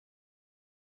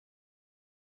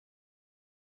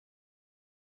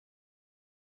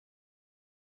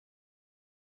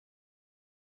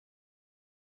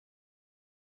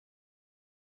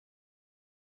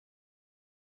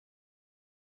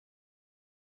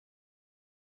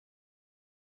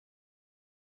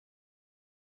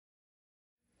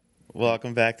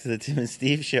Welcome back to the Tim and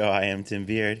Steve Show. I am Tim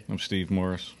Beard. I'm Steve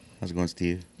Morris. How's it going,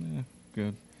 Steve? Yeah,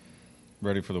 good.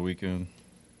 Ready for the weekend.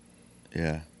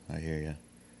 Yeah, I hear you.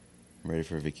 I'm ready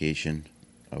for a vacation.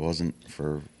 I wasn't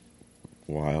for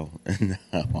a while, and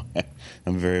now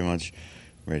I'm very much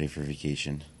ready for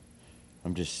vacation.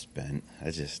 I'm just spent.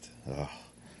 I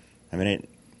didn't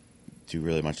do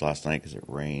really much last night because it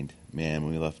rained. Man,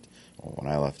 when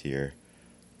I left here,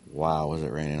 wow, was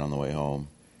it raining on the way home.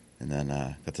 And then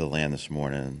got to the land this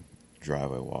morning, and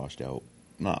driveway washed out.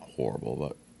 Not horrible,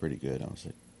 but pretty good. I was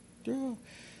like, yeah.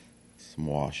 Some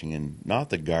washing, and not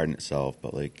the garden itself,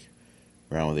 but like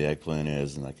around where the eggplant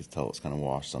is, and I could tell it's kind of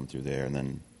washed some through there. And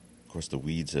then, of course, the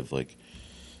weeds have like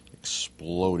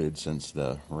exploded since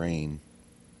the rain.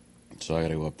 So I got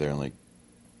to go up there and like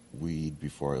weed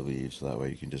before I leave, so that way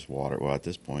you can just water. Well, at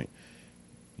this point,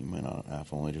 you might not have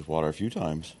to only just water a few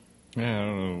times. Yeah, I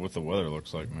don't know what the weather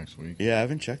looks like next week. Yeah, I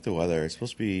haven't checked the weather. It's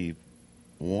supposed to be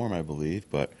warm, I believe,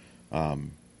 but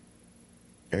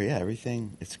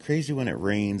everything. It's crazy when it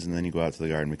rains and then you go out to the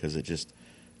garden because I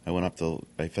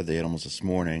fed the animals this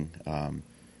morning, and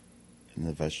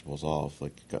the vegetables all have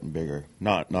like gotten bigger.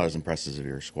 Not as impressive as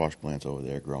your squash plants over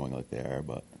there growing like they are,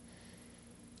 but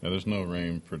Yeah, there's no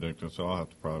rain predicted, so I'll have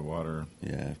to probably water.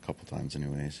 yeah, a couple times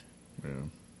anyways. Yeah.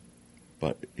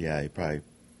 But yeah, you probably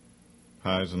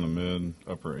Highs in the mid,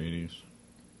 upper 80s.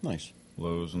 nice.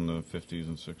 Lows in the 50s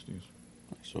and 60s.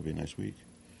 So it'll be a nice week.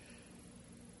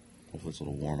 Hopefully it's a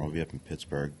little warmer. I'll be up in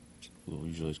Pittsburgh.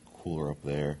 Usually it's cooler up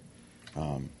there.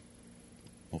 Hopefully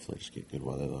I just get good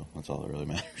weather, though. That's all that really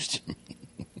matters to me.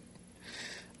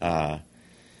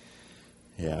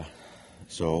 Yeah.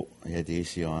 So I had the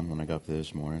AC on when I got up there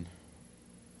this morning.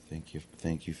 Thank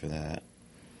you for that.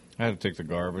 I had to take the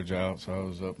garbage out, so I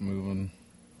was up moving.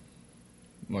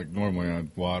 Like normally I'd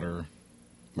water,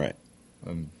 Right.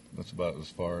 and that's about as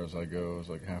far as I go. It's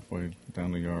like halfway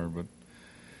down the yard, but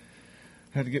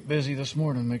I had to get busy this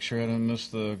morning, make sure I didn't miss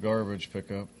the garbage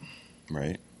pickup.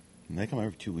 Right. And they come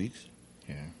every 2 weeks.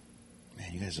 Yeah.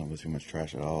 Man, you guys don't go through much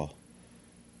trash at all.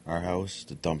 Our house,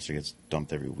 the dumpster gets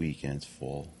dumped every week and it's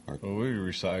full. Well, we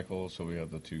recycle, so we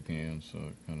have the 2 cans, so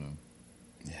it kind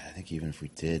of... Yeah, I think even if we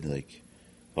did, like,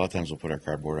 a lot of times we'll put our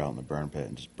cardboard out in the burn pit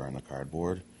and just burn the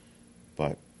cardboard.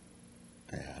 But,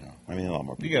 yeah, I don't know. I mean, a lot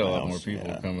more people. You got a in the lot more house, people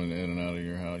yeah. coming in and out of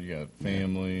your house. You got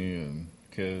family and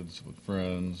kids with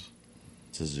friends.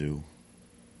 It's a zoo.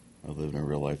 I live in a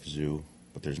real life zoo,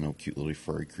 but there's no cute little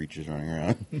furry creatures running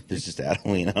around. There's just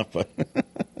Adelina, but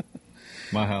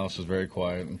My house is very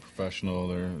quiet and professional.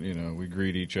 There, we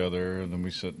greet each other, and then we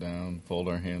sit down, fold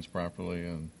our hands properly,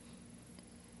 and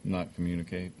not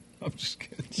communicate. I'm just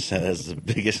kidding. that's the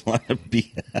biggest line of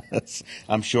BS.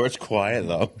 I'm sure it's quiet,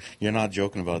 though. You're not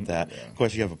joking about that. Yeah. Of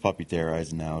course, you have a puppy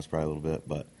terrorizing the house probably a little bit,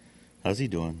 but how's he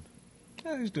doing?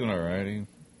 Yeah, he's doing all right. A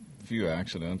few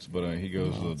accidents, but he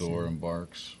goes to the door and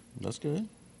barks. That's good.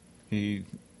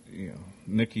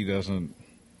 Nikki doesn't,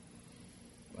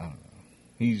 I don't know.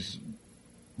 He's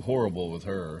horrible with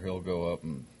her. He'll go up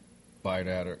and bite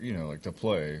at her, like to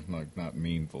play, like not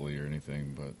meanfully or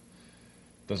anything, but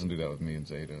doesn't do that with me and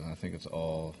Zeta. I think it's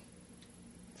all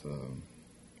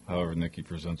however Nikki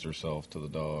presents herself to the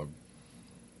dog.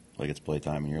 Like it's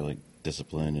playtime and you're like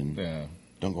disciplined and Yeah.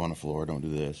 don't go on the floor, don't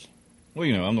do this. Well,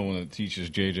 I'm the one that teaches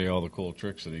JJ all the cool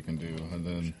tricks that he can do, and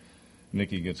then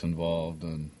Nikki gets involved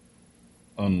and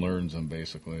unlearns him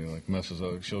basically, like messes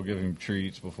up. She'll give him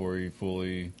treats before he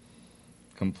fully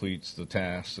completes the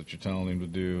tasks that you're telling him to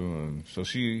do, and so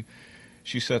she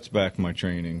sets back my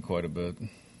training quite a bit.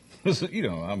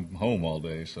 I'm home all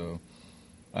day, so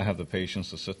I have the patience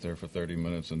to sit there for 30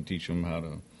 minutes and teach him how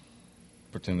to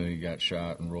pretend that he got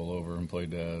shot and roll over and play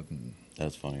dead. And,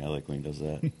 That's funny. I like when he does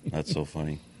that. That's so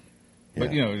funny.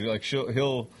 But Yeah. like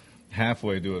he'll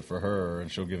halfway do it for her,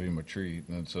 and she'll give him a treat,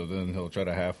 and so then he'll try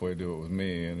to halfway do it with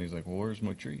me, and he's like, "Well, where's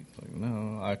my treat?" It's like,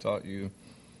 no, I taught you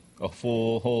a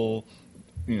whole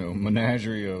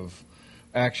menagerie of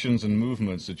actions and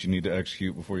movements that you need to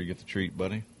execute before you get the treat,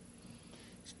 buddy.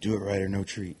 Just do it right or no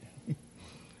treat.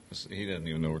 He doesn't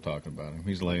even know we're talking about him.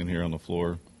 He's laying here on the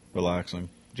floor, relaxing.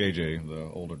 JJ, the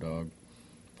older dog,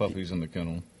 Puppy's in the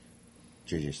kennel.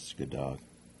 JJ's a good dog.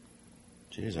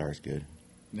 JJ's always good.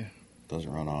 Yeah.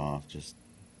 Doesn't run off, just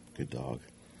good dog.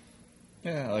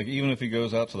 Yeah, like even if he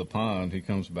goes out to the pond, he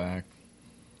comes back.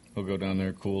 He'll go down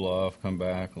there, cool off, come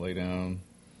back, lay down,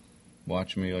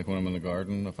 watch me like when I'm in the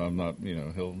garden. If I'm not,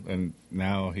 and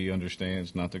now he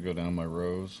understands not to go down my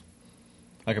rows.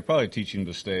 I could probably teach him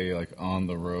to stay like on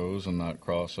the rows and not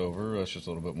cross over. That's just a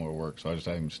little bit more work, so I just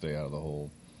have him stay out of the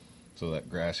hole. So that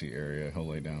grassy area he'll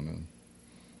lay down in.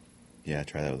 Yeah,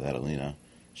 try that with Adelina.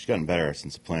 she's gotten better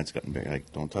since the plant's gotten big.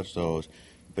 Like, don't touch those.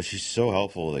 But she's so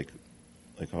helpful. Like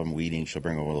if I'm weeding, she'll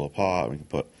bring over a little pot. We can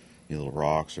put little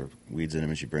rocks or weeds in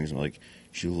them, and she brings them. Like,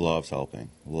 she loves helping.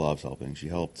 Loves helping. She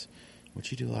helped. What'd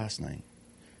she do last night?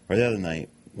 Or the other night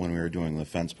when we were doing the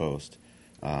fence post,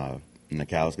 and the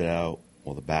cows got out.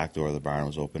 Well, the back door of the barn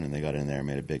was open, and they got in there and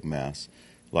made a big mess.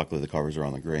 Luckily, the covers are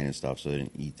on the grain and stuff, so they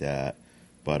didn't eat that.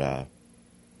 But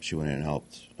she went in and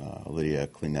helped Lydia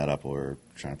clean that up while we were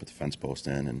trying to put the fence post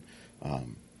in, and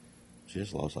she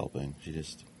just loves helping.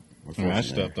 I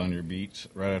stepped on your beets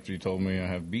right after you told me I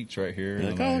have beets right here.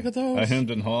 You're like, oh, look at those. I hemmed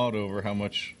and hawed over how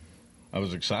much I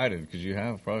was excited because you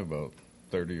have probably about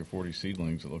 30 or 40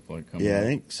 seedlings that look like coming Yeah, up. I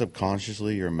think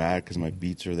subconsciously you're mad because my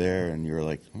beets are there, and you're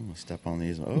like, oh, step on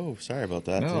these. Oh, sorry about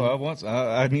that. No,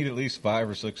 I need at least 5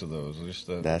 or 6 of those.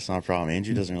 That's not a problem.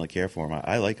 Angie doesn't really care for them.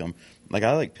 I like them. Like,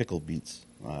 I like pickled beets.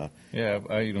 Yeah,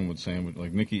 I eat them with sandwich.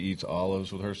 Like Nikki eats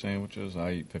olives with her sandwiches.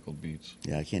 I eat pickled beets.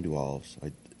 Yeah, I can't do olives.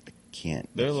 I can't.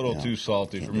 They're a little too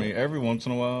salty for me. Do it. Every once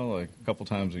in a while, like a couple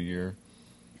times a year,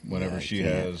 whenever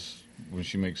when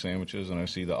she makes sandwiches and I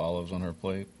see the olives on her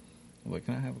plate, I'm like,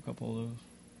 can I have a couple of those?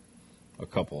 A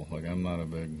couple. Like, I'm not a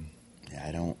big... Yeah,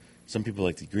 I don't. Some people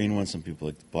like the green ones. Some people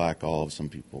like the black olives. Some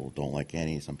people don't like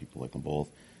any. Some people like them both.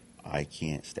 I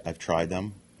can't. I've tried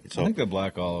them. I think the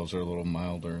black olives are a little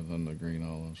milder than the green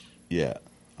olives. Yeah.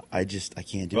 I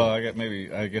can't do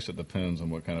it. I guess it depends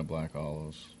on what kind of black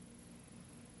olives.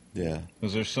 Yeah.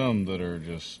 Because there's some that are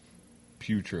just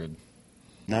putrid.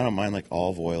 No, I don't mind like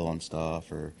olive oil on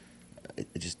stuff, or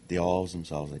the olives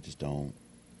themselves. I just don't.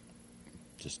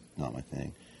 Just not my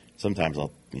thing. Sometimes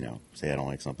I'll say I don't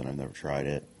like something. I've never tried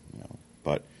it.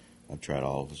 But I've tried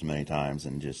olives many times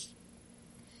and just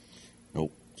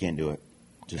nope, can't do it.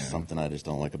 Just something I just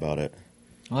don't like about it.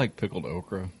 I like pickled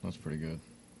okra. That's pretty good.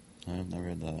 I've never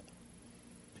had that.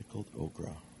 Pickled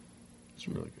okra. It's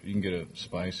really good. You can get it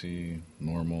spicy,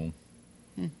 normal.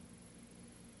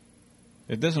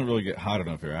 It doesn't really get hot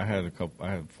enough here. I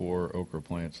had 4 okra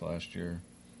plants last year,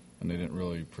 and they didn't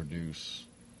really produce.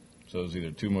 So it was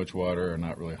either too much water or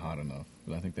not really hot enough.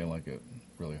 But I think they like it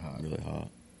really hot. Really hot.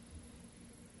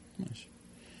 Nice.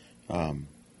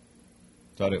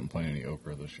 So I didn't plant any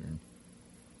okra this year.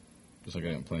 Just like I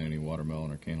didn't plant any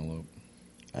watermelon or cantaloupe.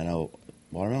 I know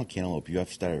watermelon, cantaloupe, you have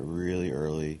to start it really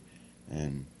early,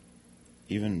 and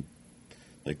even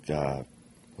like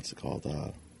what's it called?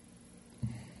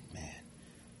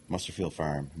 Musterfield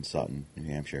Farm in Sutton, New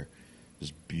Hampshire. This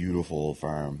beautiful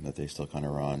farm that they still kind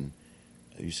of run.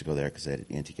 I used to go there because they had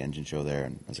an antique engine show there,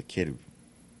 and as a kid,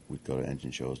 we'd go to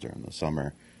engine shows during the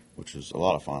summer, which was a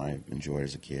lot of fun. I enjoyed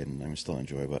as a kid, and I still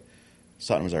enjoy. But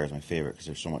Sutton was always my favorite because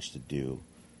there's so much to do.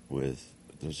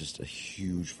 There's just a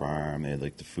huge farm. They had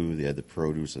like the food, they had the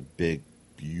produce, a big,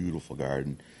 beautiful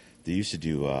garden. They used to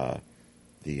do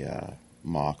the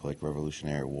mock like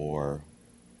Revolutionary War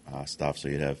stuff. So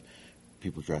you'd have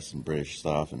people dressed in British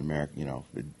stuff and American.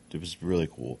 It was really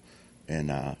cool, and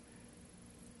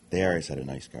they always had a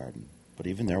nice garden. But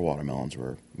even their watermelons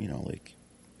were like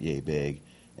yay big,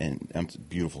 and it's a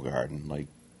beautiful garden. Like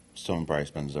someone probably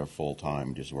spends their full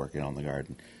time just working on the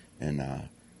garden, and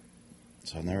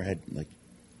so I've never had like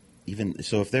even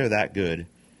so if they're that good,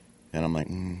 and I'm like,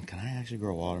 can I actually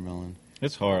grow a watermelon?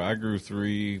 It's hard. I grew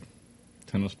 3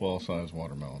 tennis ball size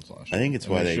watermelons last year. I think it's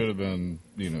why they should have been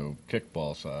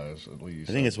kickball size at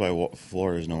least. I think it's why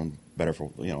Florida is known better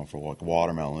for for like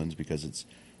watermelons, because it's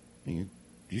you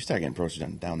start getting produce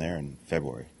down there in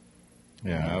February.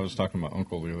 Yeah, I was talking to my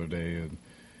uncle the other day,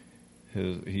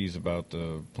 and he's about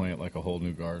to plant like a whole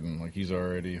new garden. Like he's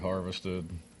already harvested,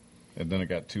 and then it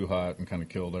got too hot and kind of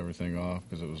killed everything off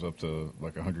because it was up to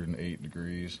like 108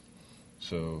 degrees.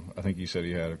 So I think he said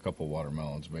he had a couple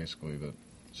watermelons basically that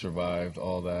survived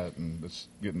all that, and it's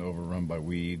getting overrun by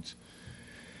weeds.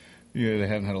 Yeah, they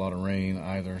haven't had a lot of rain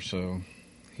either, so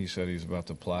he said he's about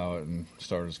to plow it and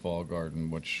start his fall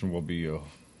garden, which will be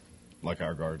like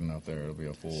our garden out there. It'll be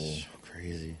a full... So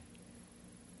crazy.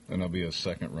 And it'll be a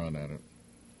second run at it.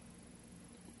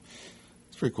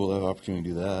 It's pretty cool to have an opportunity to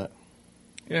do that.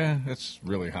 Yeah, it's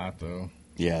really hot, though.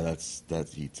 Yeah, that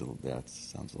sounds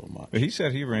a little much. But he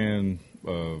said he ran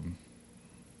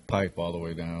pipe all the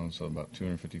way down, so about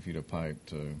 250 feet of pipe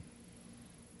to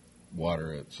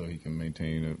water it so he can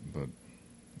maintain it, but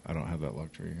I don't have that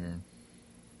luxury here.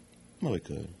 Well, we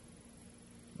could.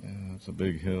 Yeah, it's a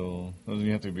big hill. Doesn't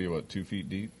you have to be, 2 feet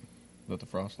deep? Is that the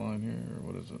frost line here, or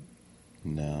what is it?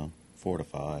 No, 4 to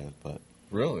 5, but...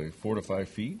 Really? 4 to 5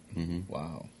 feet? Mm-hmm.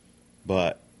 Wow.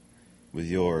 But with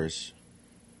yours,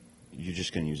 you're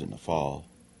just going to use it in the fall.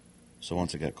 So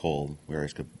once it got cold, we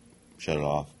always could shut it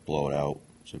off, blow it out,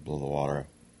 so blow the water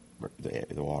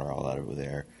the water all out of it with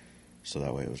air, so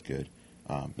that way it was good.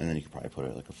 And then you could probably put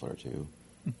it like a foot or two,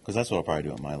 because that's what I'll probably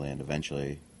do on my land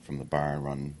eventually. From the barn,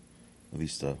 run at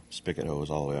least a spigot hose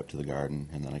all the way up to the garden,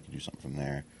 and then I could do something from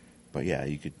there. But yeah,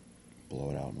 you could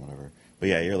blow it out and whatever. But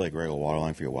yeah, your like regular water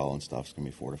line for your well and stuff is gonna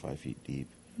be 4 to 5 feet deep.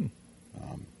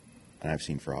 And I've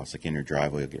seen frost. Like in your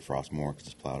driveway, you'll get frost more because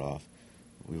it's plowed off.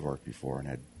 We've worked before and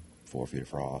had 4 feet of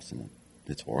frost, and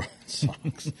it's horrible. It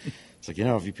sucks. It's like,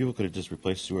 if you people could have just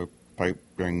replaced sewer pipe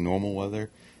during normal weather,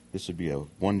 this would be a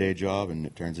one-day job, and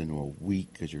it turns into a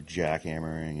week because you're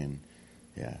jackhammering, and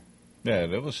yeah. Yeah,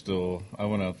 that was still. I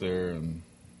went out there and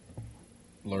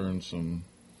learned some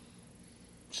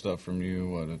stuff from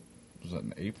you. Was that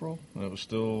in April? And it was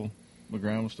still, the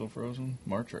ground was still frozen?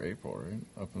 March or April, right?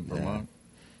 Up in Vermont?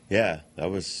 Yeah, that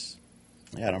was,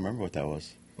 I don't remember what that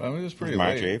was. I mean, it was pretty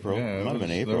March late. or April. Yeah, It might have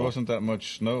been April. There wasn't that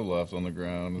much snow left on the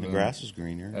ground. The And grass was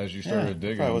greener. as you started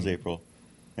digging. It probably was April.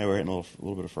 Yeah, we're hitting a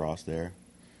little bit of frost there.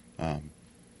 Yeah,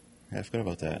 I forgot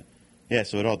about that. Yeah,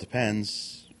 so it all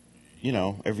depends.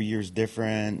 Every year's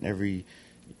different. You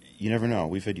never know.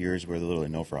 We've had years where there's literally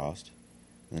no frost.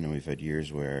 And then we've had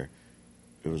years where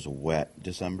it was a wet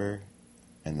December,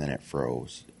 and then it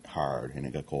froze hard, and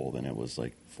it got cold, and it was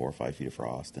like 4 or 5 feet of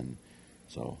frost. And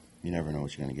so you never know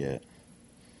what you're going to get.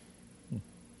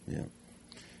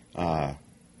 Yeah.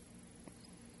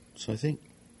 So I think,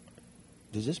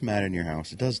 does this matter in your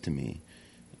house? It does to me.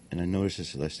 And I noticed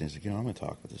this listening. It's like, I'm going to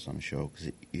talk about this on the show because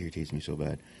it irritates me so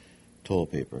bad.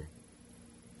 Toilet paper.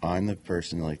 I'm the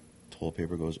person like toilet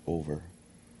paper goes over.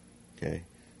 Okay?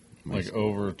 Like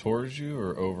over towards you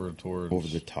or over towards? Over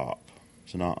the top.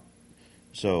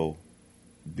 So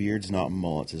beards, not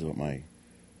mullets, is what my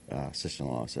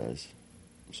sister-in-law says.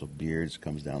 So beards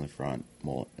comes down the front,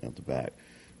 mullet out the back.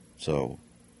 So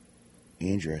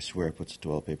Andrew, I swear, puts the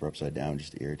toilet paper upside down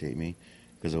just to irritate me.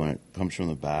 Because when it comes from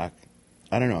the back,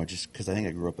 I don't know, just because I think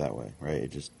I grew up that way, right?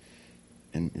 Let's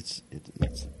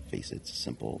face it, it's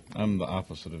simple. I'm the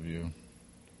opposite of you.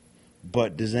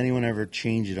 But does anyone ever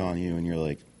change it on you and you're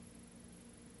like,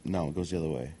 no, it goes the other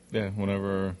way? Yeah,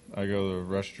 whenever I go to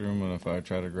the restroom and if I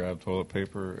try to grab toilet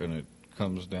paper and it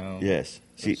comes down. Yes.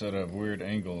 It's at a weird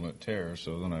angle and it tears,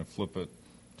 so then I flip it,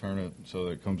 turn it so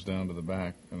that it comes down to the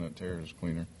back and it tears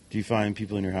cleaner. Do you find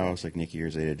people in your house like Nikki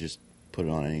or Zeta just put it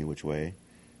on any which way?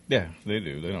 Yeah, they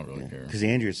do. They don't really care. Because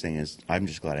Andrew's thing is, I'm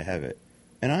just glad I have it.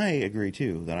 And I agree,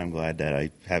 too, that I'm glad that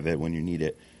I have it when you need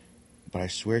it. But I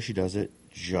swear she does it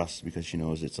just because she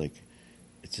knows it's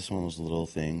just one of those little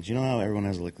things. You know how everyone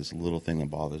has like this little thing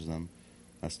that bothers them?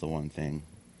 That's the one thing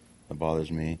that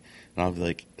bothers me. And I'll be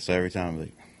like, so every time I'm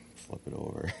like, flip it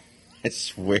over. I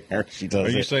swear she does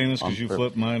it. Are you saying this because you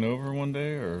flipped mine over one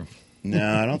day, or?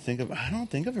 No, I don't think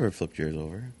I've ever flipped yours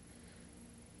over.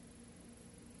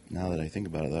 Now that I think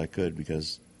about it, that I could,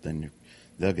 because then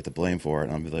they'll get the blame for it,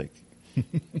 and I'll be like,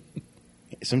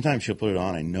 sometimes she'll put it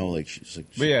on. I know, like she's like.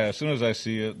 But yeah, as soon as I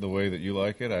see it the way that you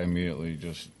like it, I immediately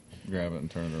just grab it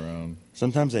and turn it around.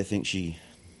 Sometimes I think she,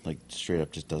 like, straight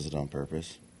up just does it on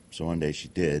purpose. So one day she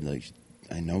did. Like,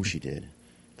 I know she did,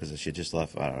 because she just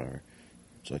left out of her.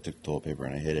 So I took the toilet paper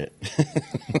and I hid it.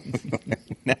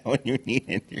 Now when you need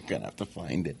it, you're gonna have to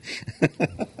find it.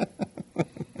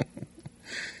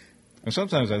 And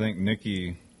sometimes I think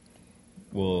Nikki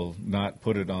will not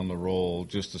put it on the roll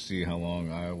just to see how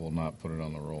long I will not put it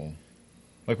on the roll.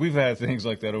 Like, we've had things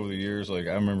like that over the years. Like,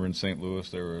 I remember in St. Louis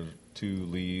there were 2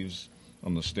 leaves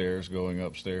on the stairs going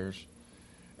upstairs,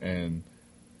 and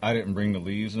I didn't bring the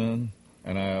leaves in.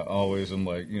 And I always am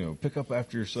like, pick up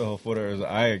after yourself, whatever.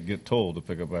 I get told to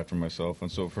pick up after myself.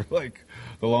 And so for like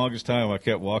the longest time, I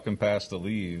kept walking past the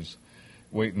leaves,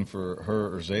 waiting for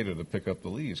her or Zeta to pick up the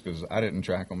leaves because I didn't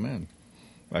track them in.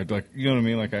 You know what I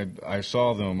mean? Like I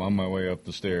saw them on my way up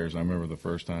the stairs. I remember the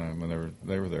first time, and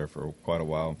they were there for quite a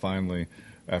while. And finally,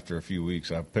 after a few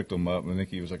weeks, I picked them up, and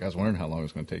Nikki was like, I was wondering how long it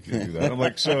was going to take you to do that. I'm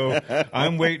like, so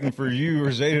I'm waiting for you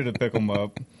or Zeta to pick them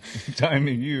up,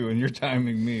 timing you, and you're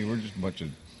timing me. We're just a bunch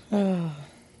of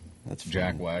That's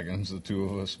jack wagons, the two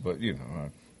of us. But,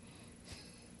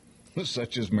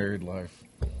 such is married life.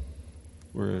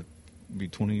 We're be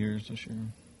 20 years this year,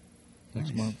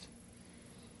 next month.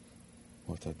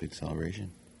 What's that big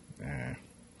celebration?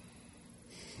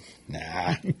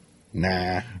 Nah.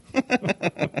 Nah.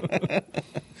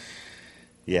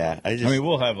 Yeah, I mean,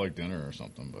 we'll have like dinner or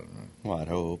something, but. Well, I'd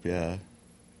hope, yeah.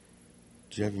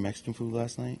 Did you have your Mexican food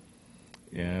last night?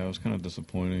 Yeah, it was kind of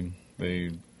disappointing.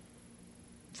 They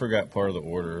forgot part of the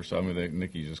order, so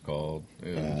Nikki just called.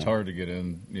 It's hard to get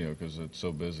in, because it's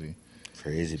so busy.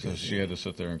 Crazy busy. So she had to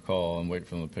sit there and call and wait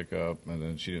for them to pick up, and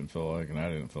then she didn't feel like, and I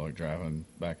didn't feel like driving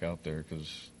back out there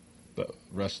because the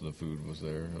rest of the food was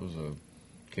there. It was a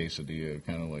quesadilla,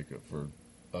 kind of like for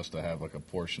us to have like a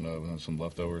portion of, and then some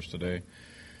leftovers today.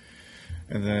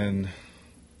 And then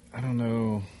I don't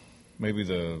know, maybe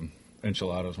the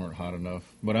enchiladas weren't hot enough,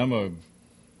 but I'm a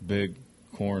big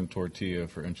corn tortilla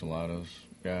for enchiladas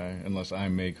guy. Unless I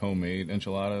make homemade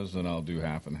enchiladas, then I'll do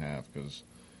half and half because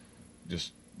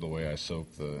just the way I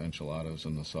soak the enchiladas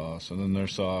in the sauce, and then their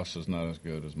sauce is not as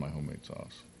good as my homemade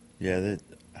sauce. Yeah, Their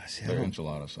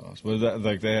enchilada sauce, but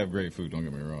like they have great food. Don't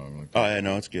get me wrong. Like, oh, yeah,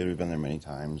 no, it's good. We've been there many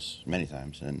times,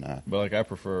 and but like I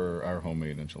prefer our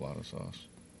homemade enchilada sauce.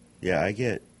 yeah,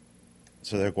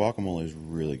 so their guacamole is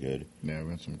really good. Yeah,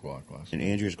 we had some guac last And night.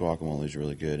 Andrew's guacamole is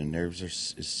really good, and theirs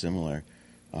is similar.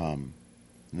 I've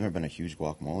never been a huge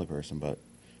guacamole person, but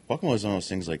guacamole is one of those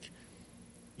things like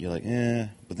you're like,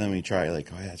 but then when you try it, you're like,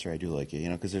 oh yeah, that's right, I do like it,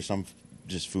 because there's some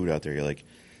just food out there you're like,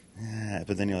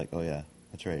 but then you're like, oh yeah,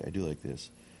 that's right, I do like this,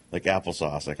 like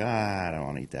applesauce, like I don't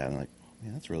want to eat that, and like, oh,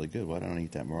 man, that's really good. Why don't I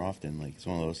eat that more often? Like it's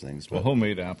one of those things. Well, But,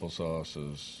 homemade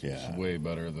applesauce is Yeah. way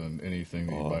better than anything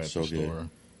that you Oh, buy at so the good. store.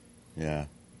 yeah,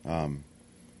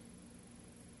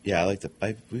 yeah, I like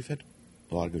we've had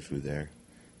a lot of good food there.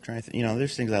 Trying to,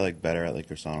 there's things I like better at like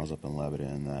Rosanos up in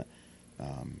Lebanon that,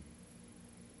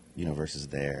 versus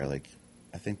there. Like,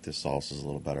 I think the salsa is a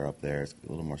little better up there. It's a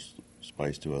little more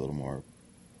spice to it, a little more.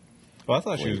 Well, I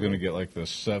thought she was Flavor. going to get like the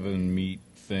 7 meat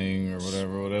thing or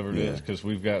whatever it is, Yeah. because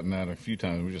we've gotten that a few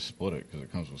times. We just split it because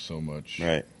it comes with so much.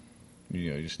 Right.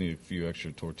 You just need a few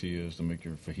extra tortillas to make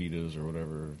your fajitas or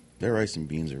whatever. Their rice and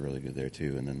beans are really good there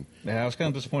too. And then Yeah, I was kind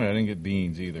of disappointed. I didn't get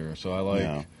beans either. So I like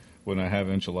No. when I have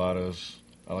enchiladas,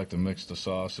 I like to mix the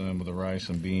sauce in with the rice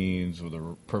and beans with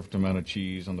a perfect amount of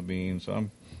cheese on the beans. So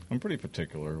I'm pretty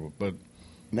particular, but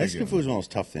Mexican again, food is one of those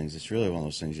tough things. It's really one of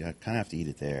those things you kind of have to eat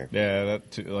it there. yeah,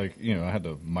 that too, like I had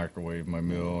to microwave my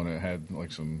meal and it had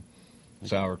like some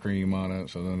sour cream on it.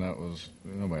 So then that was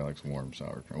nobody likes warm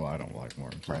sour cream. Well, I don't like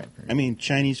warm sour Right. cream. I mean,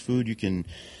 Chinese food you can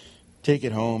take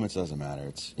it home. It doesn't matter.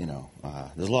 It's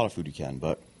there's a lot of food you can,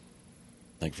 but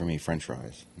like for me, French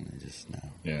fries. I just no.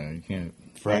 Yeah, you can't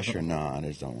Fresh or not, I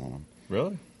just don't want them.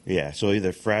 really. Yeah, so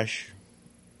either fresh.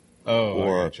 Oh,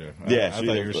 Or- I gotcha. yeah, I so thought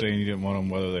either- you were saying you didn't want them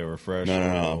whether they were fresh or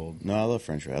No. old. No, I love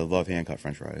French fries. I love hand cut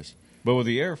French fries. But with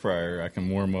the air fryer, I can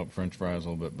warm up French fries a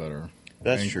little bit better.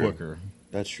 That's and true. quicker.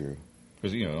 That's true.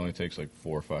 Because, it only takes like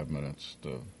 4 or 5 minutes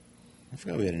to. I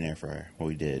forgot we had an air fryer. Well,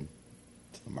 we did.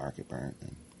 Till the market burnt,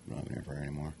 and we don't have an air fryer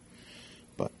anymore.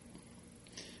 But,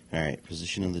 all right,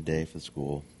 position of the day for the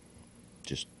school.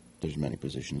 Just, there's many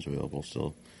positions available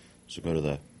still. So go to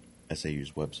the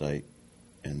SAU's website,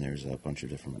 and there's a bunch of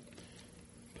different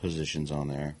positions on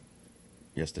there.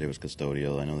 Yesterday was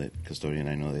custodial. I know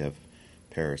they have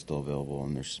para still available,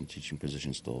 and there's some teaching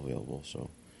positions still available. So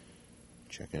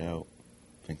check it out.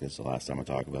 I think that's the last time I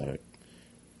talk about it.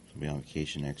 I'll be on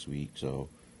vacation next week, so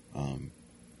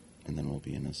and then we'll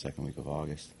be in the second week of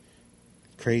August.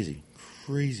 Crazy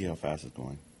how fast it's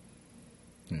going.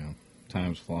 Yeah,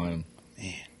 time's flying.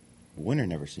 Man, winter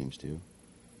never seems to.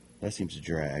 That seems to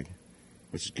drag,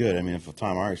 which is good. I mean, if the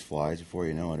time always flies, before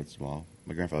you know it,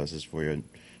 my grandfather says before you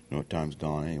know it, time's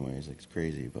gone anyways. Like, it's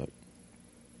crazy, but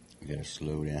you gotta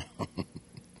slow down.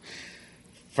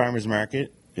 Farmers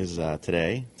Market is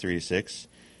today, 3 to 6,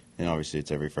 and obviously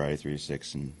it's every Friday, 3 to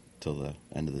 6 until the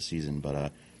end of the season.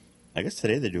 But I guess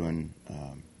today they're doing,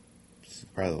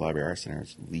 part of the Library Arts Center,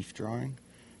 it's leaf drawing.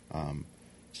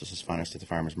 So just find us at the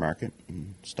Farmers Market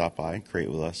and stop by and create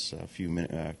with us for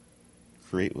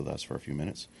a few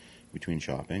minutes between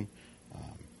shopping.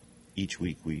 Each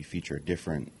week we feature a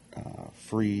different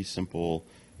free, simple,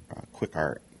 quick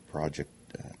art project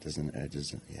designed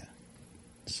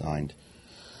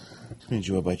to be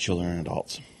enjoyed by children and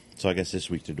adults. So I guess this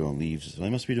week they're doing leaves. They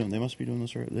must be doing this.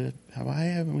 Why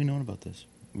haven't we known about this?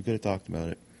 We could have talked about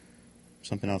it.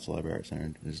 Something else the Library Arts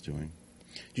Center is doing.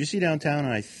 Did you see downtown?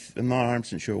 I'm not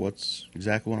 100% sure what's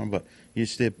exactly going on, but you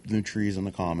see the new trees on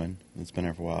the common. It's been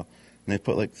there for a while. And they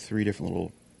put like 3 different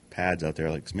little pads out there.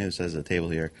 Like maybe it says a table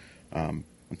here. I'm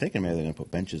thinking maybe they're going to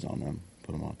put benches on them,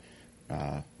 put them on,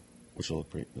 which will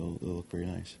look pretty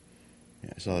nice.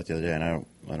 Yeah, I saw that the other day, and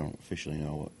I don't officially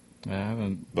know what. I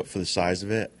haven't But for the size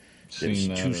of it, seen it's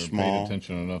that too or small. paid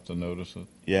attention enough to notice it.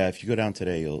 Yeah, if you go down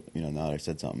today, you'll now that I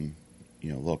said something,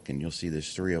 look and you'll see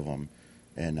there's 3 of them,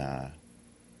 and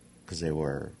because they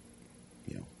were,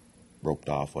 roped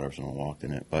off, whatever, someone walked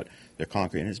in it, but they're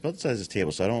concrete and it's about the size of this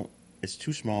table, so it's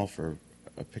too small for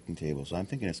a picnic table, so I'm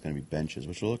thinking it's going to be benches,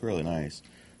 which will look really nice.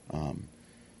 The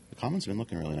Commons have been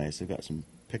looking really nice. They've got some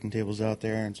picnic tables out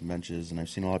there and some benches, and I've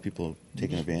seen a lot of people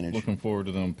taking advantage. Looking forward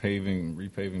to them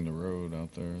repaving the road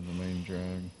out there, the main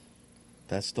drag.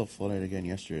 That's still flooded again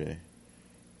yesterday.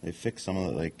 They fixed some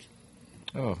of it, like,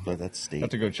 Oh, but that's I have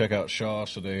state. to go check out Shaw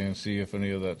today and see if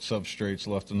any of that substrate's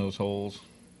left in those holes.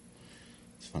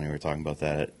 It's funny, we were talking about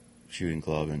that at shooting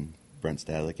club, and Brent's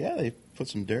dad, like, yeah, they put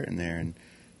some dirt in there, and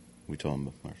we told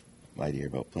him our idea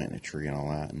about planting a tree and all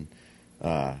that, and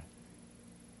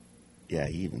yeah,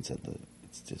 he even said that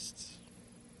it's just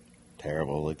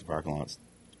terrible. Like, the parking lot's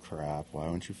crap. Why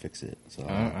wouldn't you fix it? So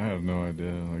I have no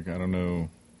idea. Like, I don't know.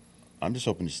 I'm just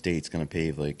hoping the state's going to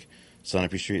pave, like,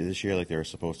 Sunapee Street this year like they were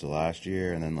supposed to last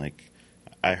year, and then, like,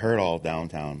 I heard all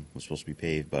downtown was supposed to be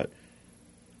paved, but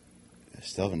I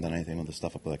still haven't done anything with the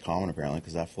stuff up at the Common, apparently,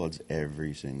 because that floods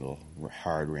every single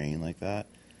hard rain like that.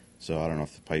 So I don't know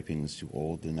if the piping is too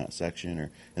old in that section, and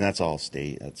that's all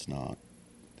state. That's not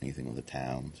anything with the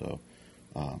town. So,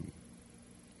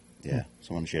 yeah,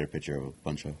 someone shared a picture of a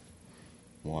bunch of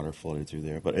water flooded through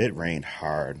there, but it rained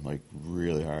hard, like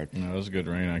really hard. No, it was a good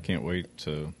rain. I can't wait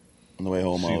to On the way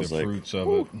home, I see was the like, fruits of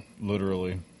 "Whew." it,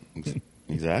 literally.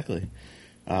 Exactly.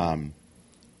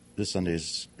 This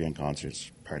Sunday's band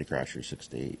concerts, Party Crashers 6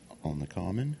 to 8 on the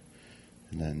Common.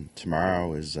 And then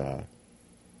tomorrow is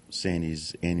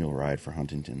Sandy's annual ride for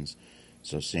Huntington's.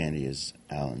 So Sandy is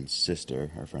Alan's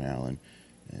sister, our friend Alan,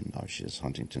 and she is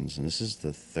Huntington's. And this is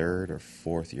the third or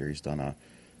fourth year he's done a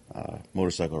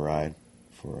motorcycle ride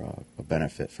for a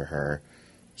benefit for her.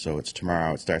 So it's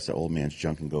tomorrow. It starts at Old Man's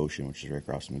Junk in Goshen, which is right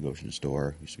across from the Goshen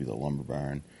store. Used to be the lumber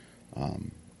barn.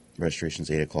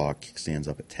 Registration's 8 o'clock. Kickstand's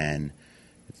up at 10.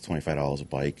 It's $25 a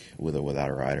bike with or without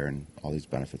a rider, and all these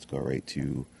benefits go right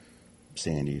to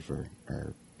Sandy for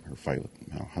her fight with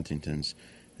Huntington's.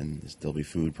 And there'll be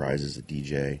food, prizes, a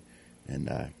DJ. And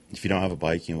if you don't have a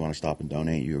bike and you want to stop and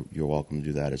donate, you're welcome to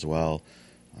do that as well.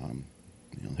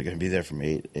 They're going to be there from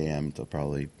 8 a.m. to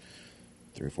probably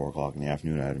 3 or 4 o'clock in the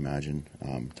afternoon, I'd imagine.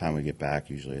 Time we get back,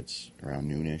 usually it's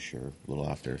around noonish or a little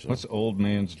after. So. What's Old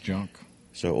Man's Junk?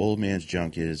 So Old Man's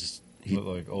Junk is...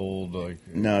 Like old, like...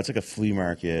 No, it's like a flea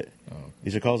market. Oh,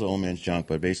 okay. He calls it Old Man's Junk,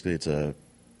 but basically it's I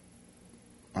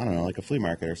don't know, like a flea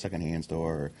market or secondhand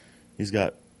store. Or he's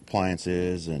got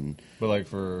appliances and... But like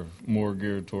for more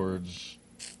geared towards...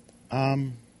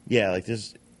 Yeah, like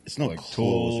there's... It's no like clothes.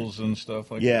 tools and stuff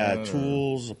like Yeah, that?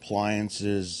 tools,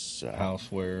 appliances.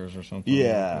 Housewares or something?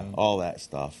 Yeah, like that? all that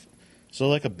stuff. So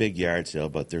like a big yard sale,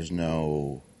 but there's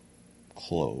no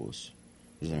clothes.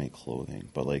 There's not any clothing,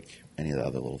 but like any of the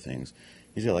other little things.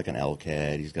 He's got like an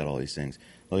LCAD. He's got all these things.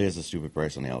 Well, he has a stupid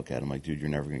price on the LCAD. I'm like, dude, you're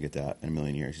never going to get that in a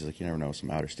million years. He's like, you never know.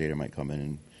 Some outer stater might come in,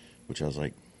 and which I was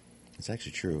like, it's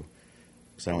actually true.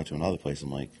 Because I went to another place.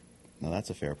 I'm like, no,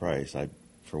 that's a fair price.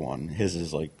 For one, his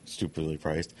is like stupidly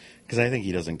priced. Because I think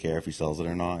he doesn't care if he sells it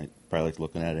or not. He probably likes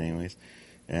looking at it anyways.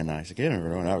 And I said, you never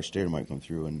know. An outer stater might come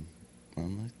through. And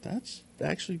I'm like, that's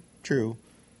actually true.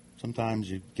 Sometimes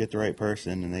you get the right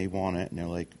person and they want it, and they're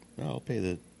like, oh, I'll pay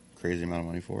the crazy amount of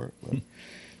money for it.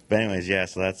 But anyways, yeah,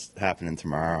 so that's happening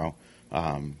tomorrow.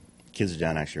 Kids are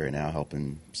down actually right now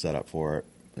helping set up for it.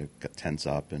 They've got tents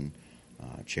up and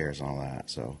chairs and all that.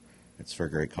 So it's for a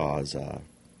great cause.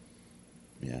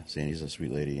 Yeah, Sandy's a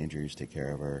sweet lady. Andrew used to take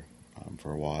care of her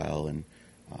for a while, and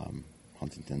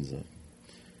Huntington's a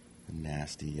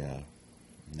nasty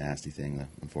thing,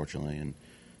 unfortunately.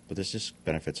 But this just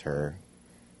benefits her.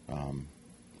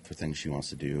 For things she wants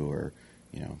to do, or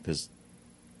because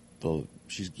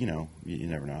she's you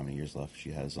never know how many years left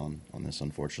she has on this,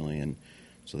 unfortunately, and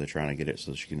so they're trying to get it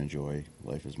so she can enjoy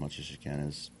life as much as she can,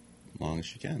 as long as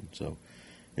she can. So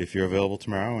if you're available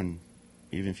tomorrow, and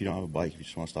even if you don't have a bike, if you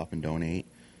just want to stop and donate,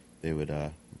 they would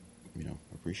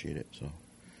appreciate it. So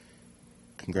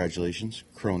congratulations,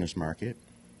 Cronus Market.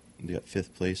 They got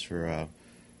 5th place for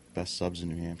best subs in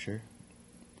New Hampshire.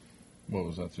 What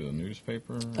was that, through the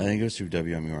newspaper? I think it was through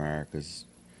WMUR, because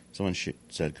someone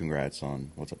said congrats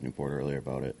on What's Up Newport earlier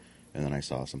about it, and then I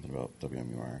saw something about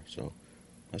WMUR, so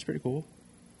that's pretty cool.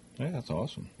 Yeah, that's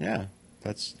awesome. Yeah,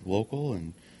 that's local,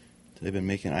 and they've been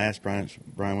making... I asked Brian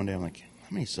one day, I'm like,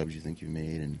 how many subs do you think you've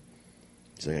made? And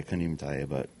he's like, I couldn't even tell you,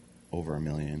 but over 1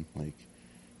 million. Like,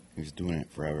 he was doing it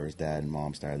forever. His dad and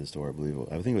mom started the store, I believe.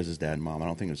 I think it was his dad and mom. I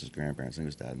don't think it was his grandparents. I think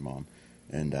it was dad and mom.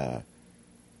 And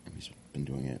he's been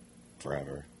doing it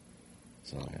forever.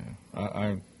 So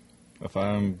yeah, if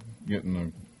I'm getting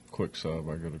a quick sub,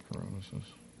 I go to Coronas.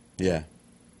 yeah.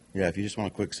 If you just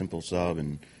want a quick, simple sub,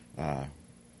 and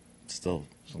still,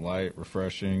 It's light,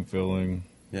 refreshing, filling.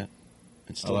 yeah,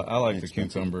 it's still I like the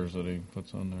inexpensive. cucumbers that he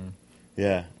puts on there.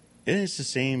 Yeah, it's the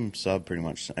same sub pretty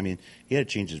much. I mean, he had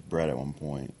to change his bread at one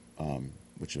point,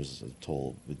 which was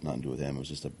told with nothing to do with him. It was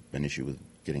just an issue with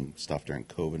getting stuff during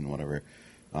COVID and whatever.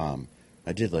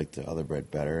 I did like the other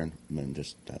bread better, and then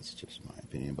that's just my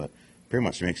opinion. But pretty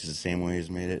much makes it the same way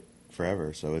he's made it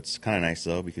forever. So it's kind of nice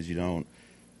though, because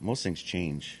most things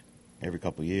change every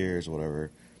couple of years or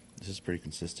whatever. This is pretty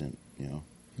consistent, you know.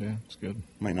 Yeah, it's good.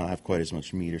 Might not have quite as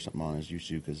much meat or something on as used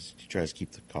to, because he tries to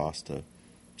keep the cost to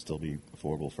still be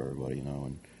affordable for everybody, you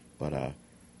know. But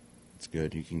it's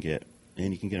good. You can get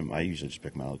them. I usually just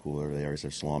pick them out of the cooler. They always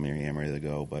have salami or ham ready to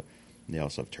go, but they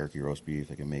also have turkey roast beef.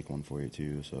 They can make one for you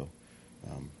too. So,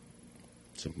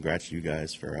 congrats to you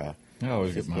guys for. I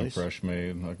always fifth get mine place. fresh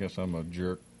made. I guess I'm a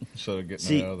jerk instead of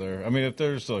getting it out of there. I mean, if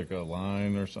there's like a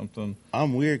line or something,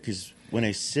 I'm weird because when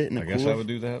I sit in a I cooler, guess I would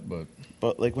do that.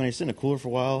 But like when I sit in a cooler for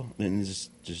a while, then it's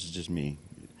just me.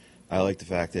 I like the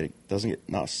fact that it doesn't get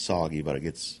not soggy, but it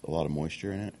gets a lot of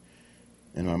moisture in it.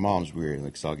 And my mom's weird,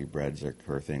 like soggy bread's like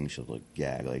her thing. She'll like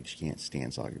gag, like she can't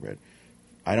stand soggy bread.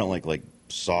 I don't like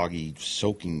soggy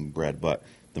soaking bread, but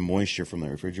the moisture from the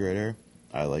refrigerator,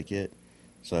 I like it.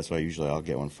 So that's why usually I'll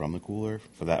get one from the cooler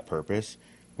for that purpose.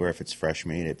 Where if it's fresh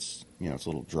made, it's it's a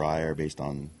little drier based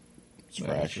on it's Yeah,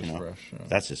 fresh. it's just fresh, yeah.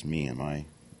 That's just me and my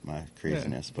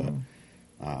craziness, Yeah,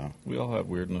 but we all have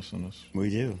weirdness in us. we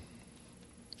do.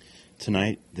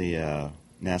 Tonight, the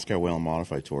NASCAR Whelen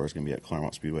Modified Tour is going to be at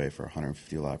Claremont Speedway for a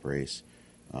 150 lap race,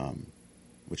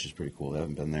 which is pretty cool. They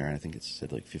haven't been there, and I think it's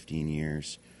said like 15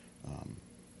 years.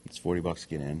 It's $40 to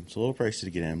get in. It's a little pricey to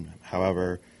get in.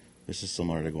 However, this is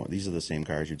similar to going. These are the same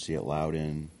cars you'd see at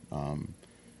Loudon.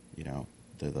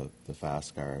 They're the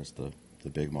fast cars, the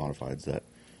big modifieds that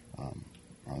are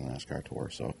on the NASCAR tour.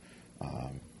 So,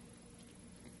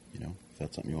 if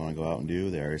that's something you want to go out and do,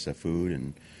 they always have food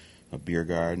and a beer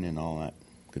garden and all that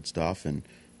good stuff. And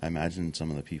I imagine some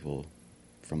of the people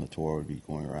from the tour would be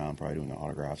going around probably doing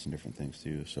autographs and different things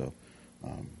too. So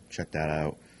check that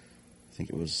out. I think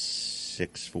it was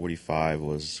 6:45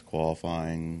 was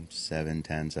qualifying,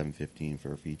 7:10, 7:15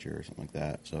 for a feature or something like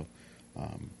that. So,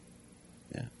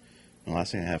 yeah. And the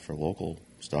last thing I have for local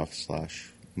stuff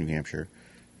 / New Hampshire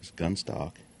is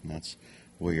Gunstock, and that's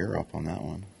where you're up on that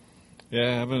one.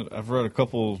 Yeah, I've read a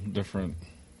couple different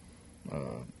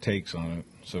takes on it.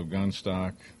 So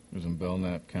Gunstock is in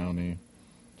Belknap County.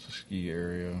 It's a ski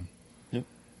area. Yep.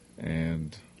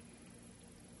 And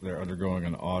they're undergoing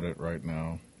an audit right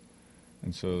now.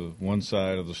 And so one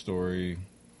side of the story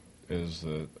is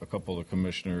that a couple of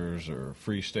commissioners are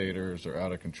free staters. They're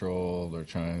out of control. They're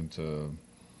trying to,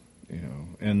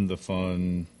 end the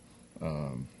fun.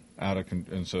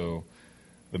 And so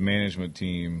the management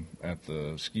team at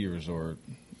the ski resort,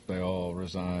 they all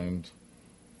resigned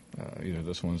either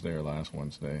this Wednesday or last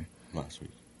Wednesday. Last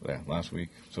week. Yeah, last week.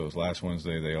 So it was last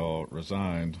Wednesday they all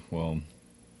resigned. Well,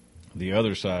 the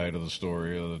other side of the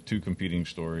story, of the two competing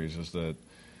stories, is that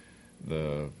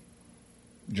the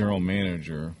general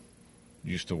manager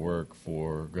used to work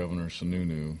for Governor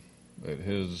Sununu at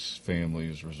his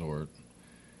family's resort.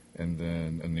 And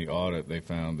then in the audit, they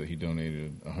found that he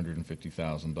donated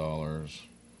 $150,000,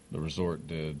 the resort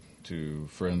did, to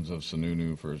Friends of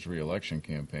Sununu for his reelection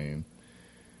campaign.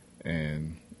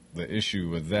 And the issue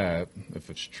with that, if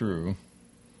it's true,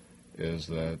 is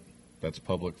that that's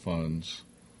public funds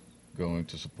going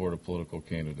to support a political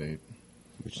candidate.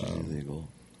 Which is illegal.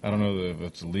 I don't know if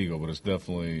it's illegal, but it's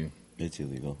definitely... It's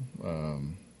illegal.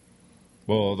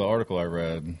 Well, the article I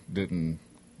read didn't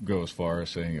go as far as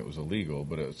saying it was illegal,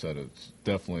 but it said it's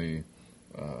definitely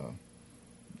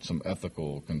some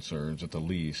ethical concerns at the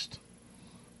least,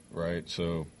 right?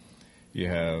 So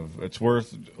it's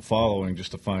worth following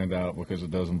just to find out, because it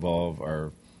does involve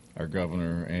our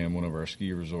governor and one of our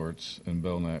ski resorts in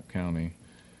Belknap County.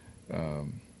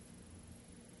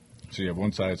 So you have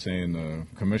one side saying the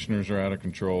commissioners are out of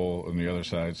control, and the other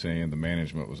side saying the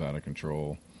management was out of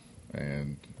control,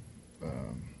 and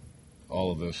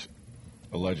all of this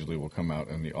allegedly will come out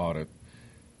in the audit.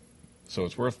 So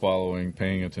it's worth following,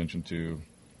 paying attention to,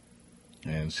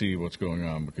 and see what's going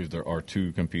on, because there are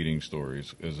two competing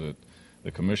stories. Is it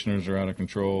the commissioners are out of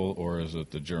control, or is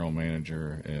it the general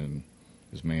manager and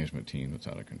his management team that's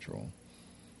out of control?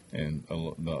 And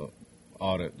the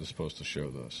audit is supposed to show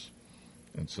this.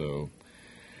 And so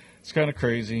it's kind of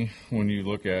crazy when you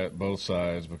look at both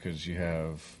sides, because you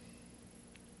have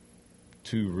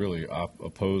two really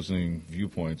opposing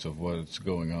viewpoints of what's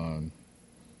going on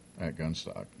at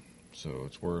Gunstock. So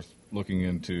it's worth looking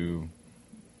into,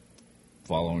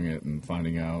 following it, and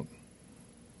finding out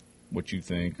what you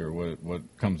think or what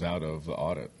comes out of the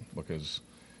audit, because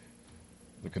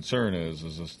the concern is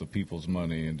this the people's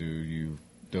money, and do you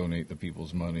donate the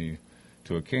people's money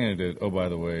to a candidate? Oh, by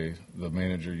the way, the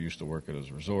manager used to work at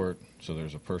his resort, so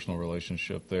there's a personal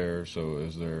relationship there. So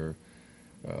is there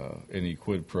any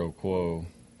quid pro quo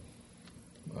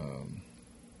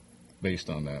based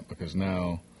on that? Because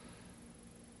now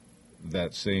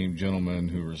that same gentleman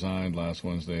who resigned last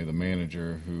Wednesday, the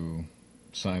manager who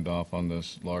signed off on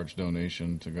this large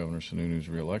donation to Governor Sununu's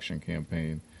reelection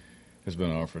campaign, has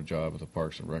been offered a job at the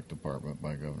Parks and Rec Department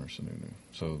by Governor Sununu.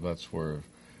 So that's where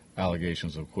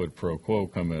allegations of quid pro quo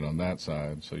come in on that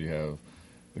side. So you have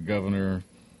the governor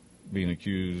being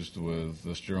accused with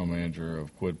this general manager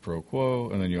of quid pro quo,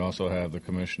 and then you also have the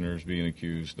commissioners being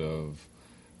accused of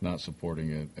not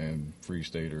supporting it, and free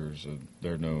staters,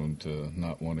 they're known to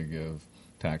not want to give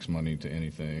tax money to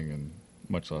anything, and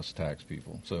much less tax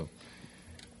people. So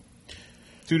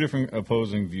two different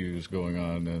opposing views going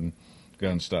on in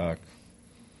Gunstock.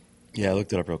 Yeah, I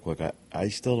looked it up real quick. I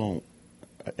still don't,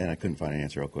 and I couldn't find an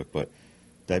answer real quick, but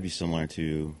that'd be similar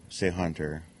to, say,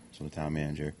 Hunter, so the town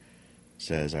manager,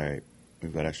 says, all right,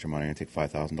 we've got extra money, I'm going to take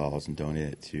 $5,000 and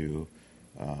donate it to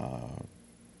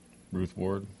Ruth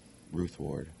Ward. Ruth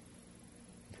Ward.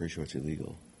 I'm pretty sure it's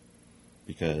illegal.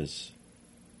 Because,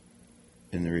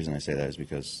 and the reason I say that is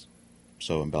because,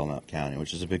 so in Belknap County,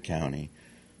 which is a big county,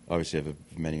 obviously you have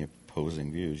many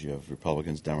opposing views. You have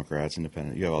Republicans, Democrats,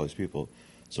 Independent, you have all these people.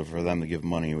 So for them to give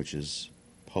money, which is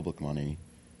public money,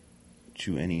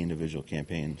 to any individual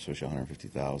campaign, especially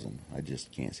 $150,000, I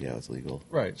just can't see how it's legal.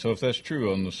 Right. So if that's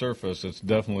true on the surface, it's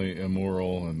definitely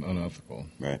immoral and unethical.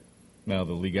 Right. Now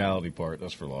the legality part,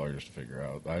 that's for lawyers to figure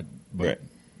out. But right.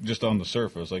 Just on the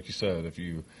surface, like you said, if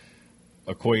you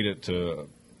equate it to,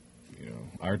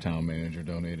 our town manager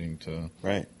donating to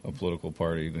right. a political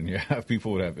party, then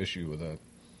people would have issue with that.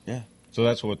 Yeah. So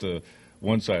that's what the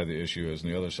one side of the issue is,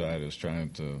 and the other side is trying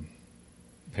to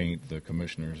paint the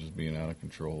commissioners as being out of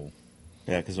control.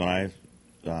 Yeah, because when I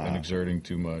and exerting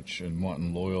too much and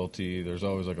wanting loyalty, there's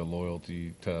always like a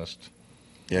loyalty test.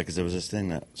 Yeah, because there was this thing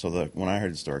that when I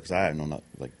heard the story, because I had no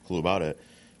clue about it,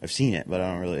 I've seen it, but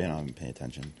I don't really, I haven't paid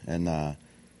attention. And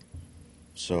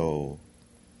so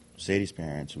Sadie's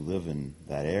parents, who live in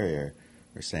that area,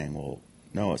 are saying, well,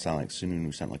 no, it sounded like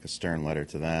Sununu sent like a stern letter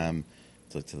to them,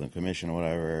 to the commission or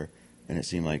whatever, and it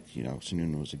seemed like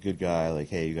Sununu was a good guy, like,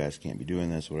 hey, you guys can't be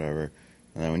doing this, whatever.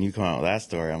 And then when you come out with that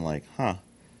story, I'm like,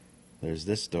 there's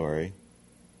this story,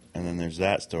 and then there's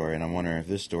that story, and I'm wondering if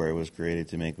this story was created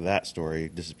to make that story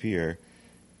disappear,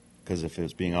 because if it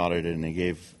was being audited and they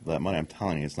gave that money, I'm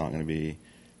telling you, it's not going to be,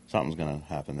 something's going to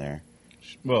happen there.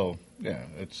 Well, yeah,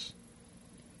 it's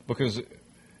because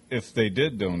if they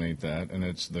did donate that, and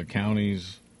it's the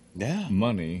county's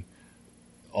money,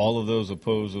 all of those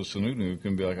opposed to Sununu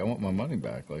can be like, I want my money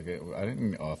back. Like, I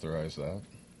didn't authorize that.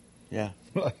 Yeah.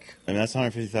 Like, I mean, that's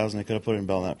 $150,000 they could have put in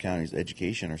Belknap County's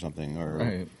education or something, or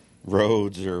right.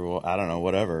 roads, or, well, I don't know,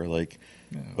 whatever. Like,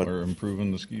 but, or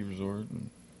improving the ski resort.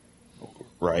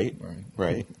 Right.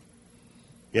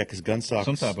 Yeah, because Gunstock's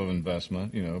some type of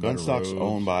investment, Gunstock's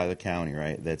owned by the county,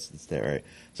 right? That's there, right?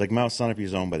 It's like Mount Sunapee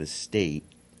is owned by the state.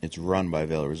 It's run by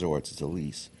Vail Resorts. It's a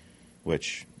lease,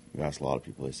 which you ask a lot of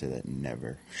people, they say that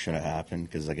never should have happened,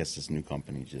 because I guess this new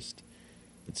company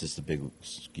it's just a big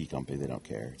ski company. They don't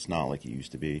care. It's not like it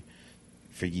used to be.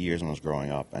 For years when I was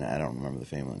growing up, and I don't remember the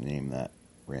family name that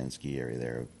ran the ski area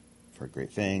there for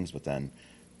great things, but then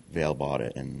Vail bought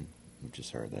it, and we've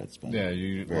just heard that it's been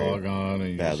you log on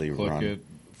and you just click run. It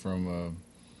from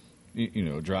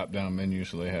a drop-down menu,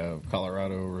 so they have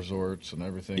Colorado resorts and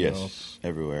everything else.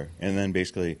 Everywhere. And then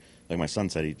basically, like my son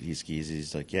said, he skis.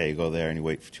 He's like, yeah, you go there and you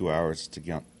wait for 2 hours to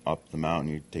get up the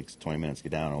mountain. It takes 20 minutes to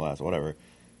get down or less, whatever.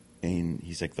 And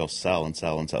he's like, they'll sell and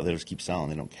sell and sell. They just keep selling.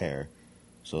 They don't care.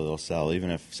 So they'll sell. Even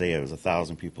if, say, it was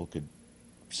 1,000 people could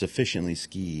sufficiently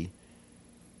ski,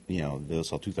 they'll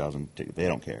sell 2,000. They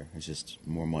don't care. It's just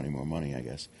more money, I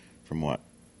guess, from what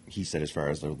he said as far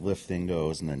as their lift thing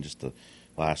goes. And then just the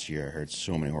last year, I heard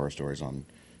so many horror stories on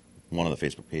one of the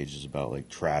Facebook pages about, like,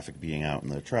 traffic being out in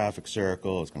the traffic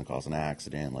circle. It's going to cause an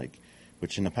accident,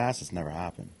 which in the past it's never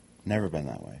happened. Never been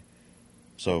that way.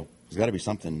 So there's got to be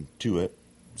something to it.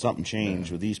 Something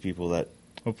changed with these people that...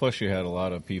 Well, plus you had a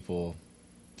lot of people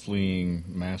fleeing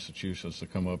Massachusetts to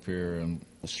come up here and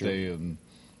stay in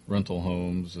rental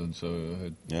homes, and so...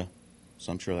 Yeah,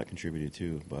 so I'm sure that contributed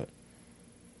too, but...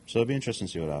 So it'll be interesting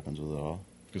to see what happens with it all.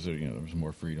 Because, there was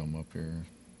more freedom up here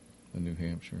in New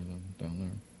Hampshire than down there.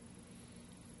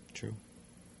 True.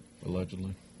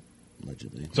 Allegedly.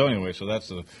 Allegedly. So anyway, so that's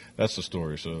the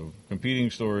story. So competing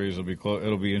stories will be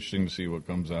it'll be interesting to see what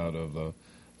comes out of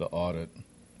the audit.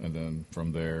 And then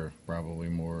from there, probably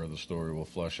more of the story will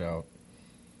flesh out.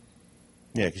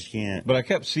 Yeah, because you can't... But I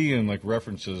kept seeing,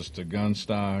 references to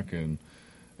Gunstock and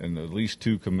at least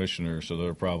two commissioners, so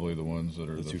they're probably the ones that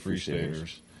are the free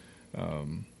staters.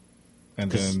 And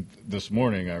then this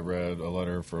morning I read a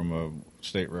letter from a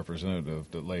state representative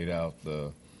that laid out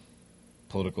the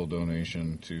political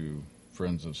donation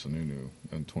Friends of Sununu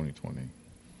in 2020,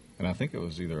 and I think it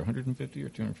was either 150 or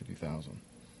 250,000.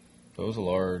 So it was a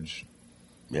large.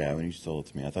 Yeah, when you told it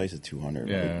to me, I thought you said 200.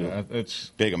 Yeah, it's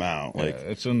big amount. Like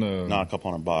it's in the not a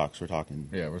couple $100. We're talking.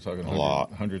 Yeah, we're talking a lot.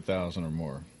 100,000 or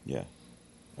more. Yeah.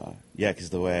 Yeah,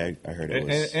 because the way I heard it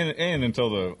was, and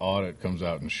until the audit comes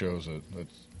out and shows it,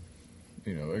 it's,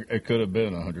 it could have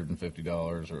been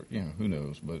 $150 or who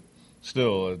knows, but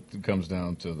still it comes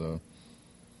down to the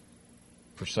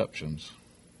perceptions.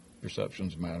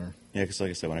 Perceptions matter. Yeah, because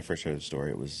like I said, when I first heard the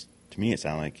story, to me it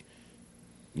sounded like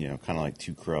kind of like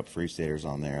two corrupt free staters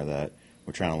on there that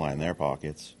were trying to line their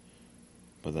pockets.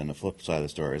 But then the flip side of the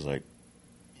story is like,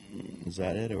 is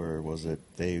that it, or was it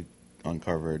they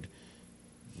uncovered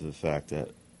the fact that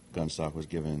Gunstock was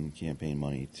giving campaign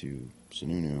money to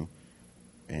Sununu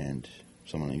and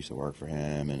someone that used to work for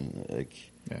him, and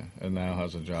and now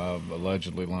has a job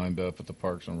allegedly lined up at the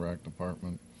Parks and Rec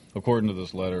department, according to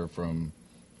this letter from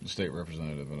the state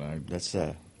representative. And that's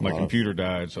my computer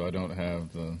died, so I don't have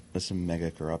that's some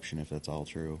mega corruption if that's all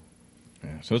true.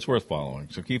 Yeah, so it's worth following.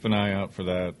 So keep an eye out for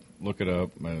that. Look it up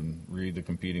and read the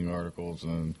competing articles,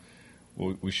 and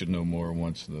we should know more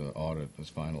once the audit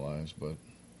is finalized. But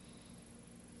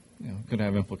it could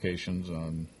have implications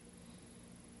on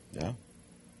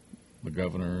the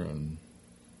governor and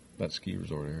that ski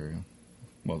resort area.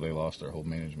 Well, they lost their whole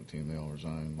management team. They all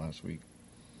resigned last week.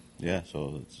 Yeah,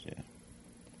 so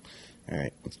all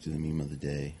right, let's do the meme of the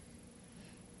day.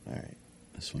 All right,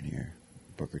 this one here,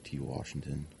 Booker T.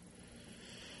 Washington.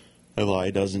 A lie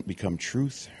doesn't become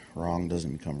truth, wrong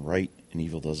doesn't become right, and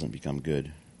evil doesn't become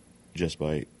good just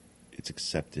because it's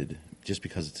accepted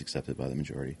by the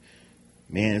majority.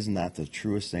 Man, isn't that the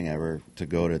truest thing ever, to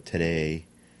go to today,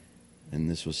 and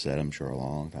this was said, I'm sure, a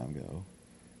long time ago.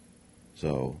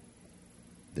 So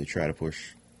they try to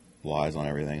push lies on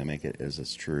everything and make it as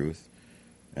it's truth,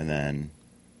 and then,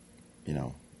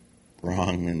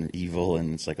 wrong and evil,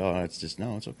 and it's like, oh, it's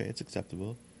okay, it's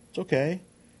acceptable. It's okay.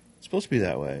 It's supposed to be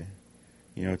that way.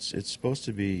 It's supposed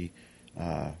to be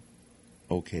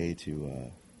okay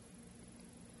to...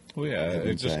 well, yeah,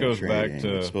 it just goes trading. back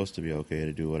to... It's supposed to be okay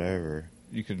to do whatever.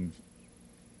 You can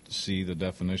see the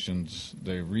definitions.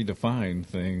 They redefine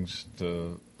things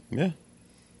to... Yeah.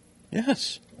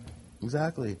 Yes.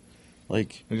 Exactly.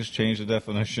 Like... They just changed the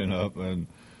definition up, and...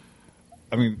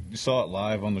 I mean, you saw it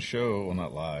live on the show. Well,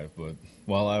 not live, but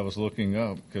while I was looking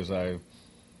up, because I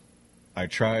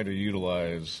try to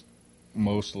utilize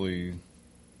mostly,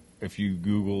 if you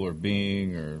Google or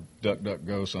Bing or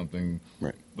DuckDuckGo something,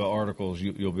 right, the articles,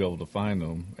 you'll be able to find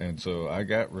them. And so I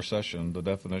got recession, the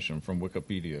definition, from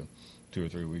Wikipedia 2 or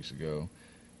 3 weeks ago,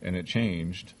 and it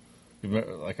changed.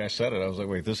 Like I said it, I was like,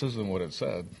 wait, this isn't what it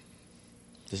said.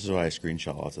 This is why I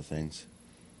screenshot lots of things.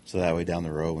 So that way down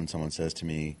the road when someone says to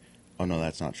me, oh, no,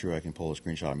 that's not true, I can pull a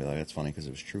screenshot and be like, that's funny because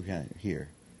it was true here.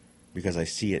 Because I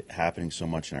see it happening so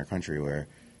much in our country where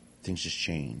things just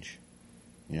change.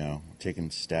 Taking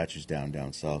statues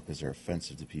down south because they're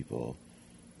offensive to people.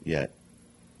 Yet,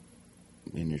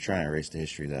 you're trying to erase the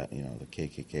history that, the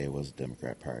KKK was a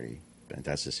Democrat party. But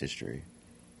that's just history.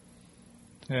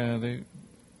 Yeah,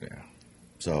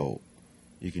 So,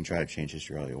 you can try to change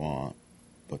history all you want.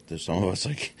 But there's some of us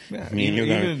like me and you're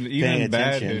going to even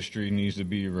bad attention. History needs to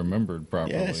be remembered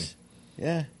properly. Yes.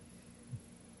 Yeah.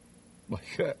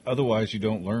 Like otherwise, you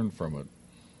don't learn from it.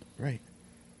 Right.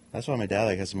 That's why my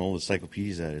dad has some old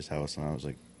encyclopedias at his house, and I was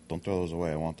like, "Don't throw those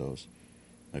away. I want those."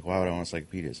 Like, why would I want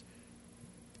encyclopedias?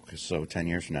 Because 10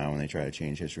 years from now, when they try to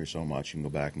change history so much, you can go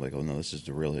back and be like, "Oh no, this is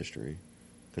the real history,"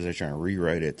 because they're trying to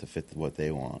rewrite it to fit what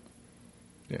they want.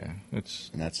 Yeah, and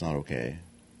that's not okay.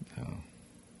 No.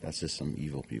 That's just some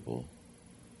evil people.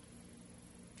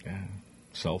 Yeah.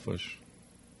 Selfish.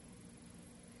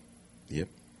 Yep.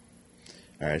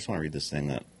 All right, I just want to read this thing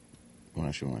that when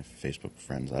I showed my Facebook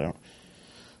friends. I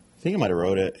think he might have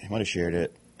wrote it. He might have shared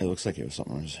it. It looks like it was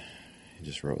something he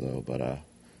just wrote, though. But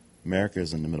America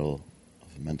is in the middle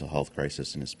of a mental health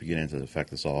crisis, and it's beginning to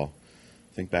affect us all.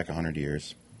 Think back 100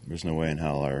 years. There's no way in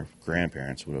hell our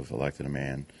grandparents would have elected a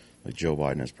man like Joe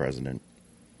Biden as president.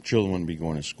 Children wouldn't be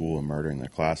going to school and murdering their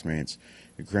classmates.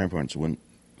 Your grandparents wouldn't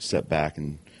step back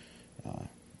and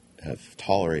have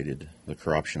tolerated the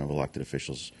corruption of elected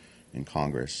officials in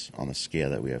Congress on the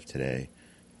scale that we have today.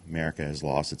 America has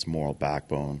lost its moral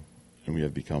backbone, and we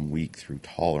have become weak through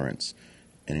tolerance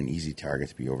and an easy target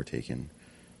to be overtaken.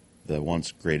 The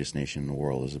once greatest nation in the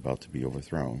world is about to be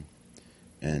overthrown.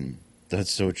 And that's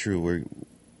so true.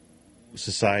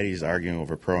 Society is arguing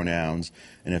over pronouns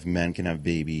and if men can have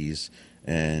babies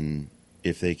and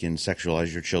if they can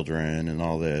sexualize your children and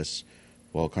all this,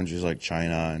 well, countries like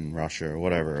China and Russia or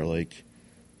whatever, like,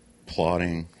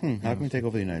 plotting, how can we take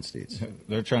over the United States?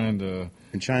 They're trying to.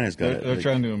 And China's got it. They're Like,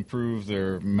 trying to improve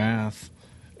their math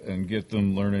and get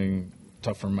them learning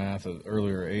tougher math at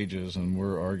earlier ages, and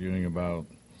we're arguing about,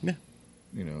 Yeah.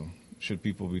 Should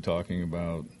people be talking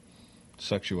about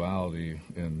sexuality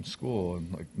in school?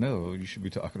 And like, no, you should be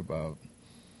talking about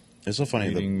it's so funny.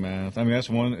 reading, math. I mean, that's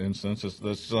one instance.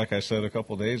 That's like I said a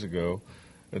couple days ago.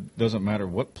 It doesn't matter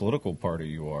what political party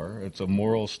you are. It's a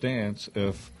moral stance.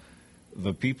 If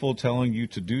the people telling you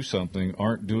to do something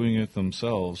aren't doing it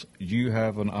themselves, you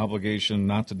have an obligation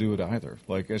not to do it either.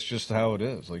 Like, it's just how it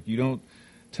is. Like, you don't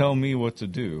tell me what to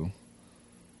do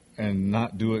and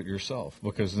not do it yourself,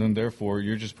 because then, therefore,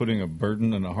 you're just putting a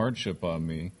burden and a hardship on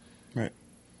me Right.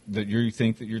 that you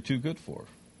think that you're too good for.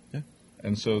 Yeah.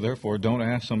 And so, therefore, don't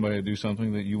ask somebody to do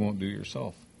something that you won't do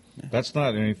yourself. Yeah. That's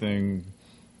not anything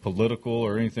political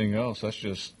or anything else. That's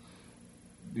just,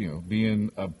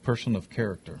 being a person of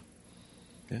character.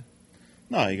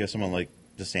 No, you got someone like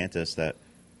DeSantis that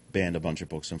banned a bunch of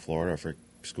books in Florida for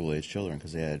school-age children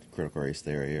because they had critical race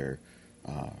theory, or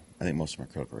I think most of them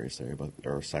are critical race theory,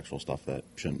 or sexual stuff that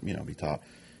shouldn't, be taught.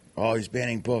 Oh, he's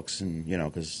banning books, and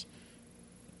because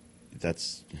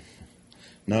that's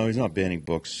no, he's not banning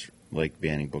books like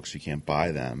banning books you can't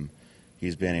buy them.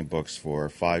 He's banning books for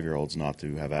 5-year-olds not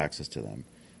to have access to them.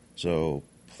 So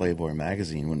Playboy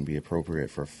magazine wouldn't be appropriate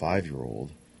for a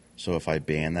 5-year-old. So if I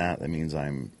ban that, that means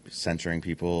I'm censoring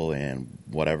people and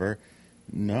whatever.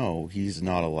 No, he's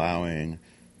not allowing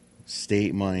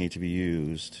state money to be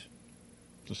used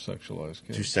To sexualize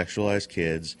kids. to sexualize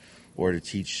kids, or to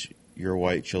teach your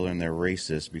white children they're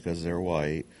racist because they're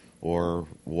white, or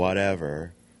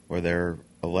whatever, or they're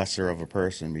a lesser of a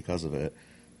person because of it.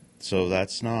 So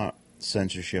that's not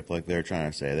censorship like they're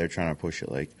trying to say. They're trying to push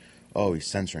it like, oh, he's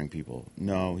censoring people.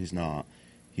 No, he's not.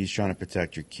 He's trying to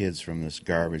protect your kids from this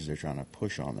garbage they're trying to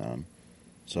push on them.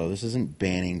 So this isn't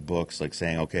banning books like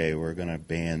saying, okay, we're going to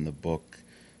ban the book,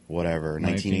 whatever,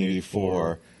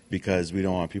 1984, because we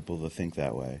don't want people to think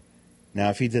that way. Now,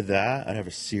 if he did that, I'd have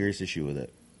a serious issue with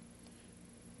it.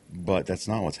 But that's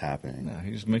not what's happening. No,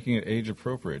 he's making it age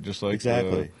appropriate, just like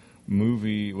Exactly. the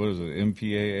movie. What is it?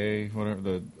 MPAA, whatever,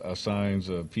 that assigns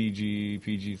a PG,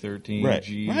 PG-13, Right.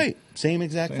 G. Right. Same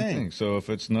exact Same thing. So if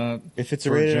it's not If it's a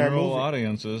for rated R general movie.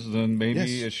 audiences, then maybe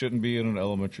Yes. it shouldn't be in an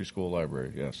elementary school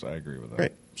library. Yes, I agree with that.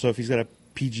 Right. So if he's got a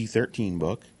PG-13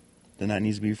 book, then that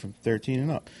needs to be from 13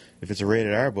 and up. If it's a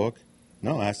rated R book,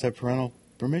 no, it has to have parental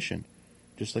permission,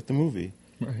 just like the movie.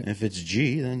 Right. And if it's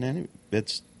G, then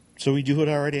it's so we do it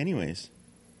already anyways.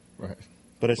 Right.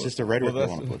 But it's just a rhetoric Well,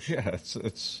 we want to push. Yeah, it's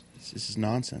This is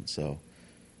nonsense. So,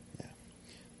 yeah.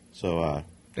 So,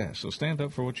 yeah. So stand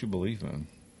up for what you believe in,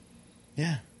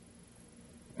 yeah,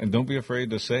 and don't be afraid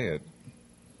to say it.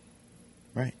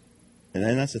 right. And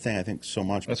then that's the thing I think so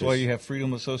much. That's why you have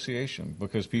freedom of association,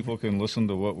 because people can listen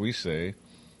to what we say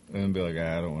and be like,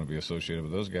 I don't want to be associated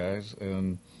with those guys,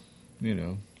 and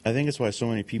I think it's why so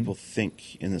many people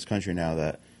think in this country now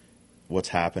that what's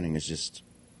happening is just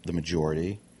the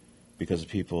majority, because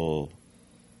people,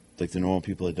 like the normal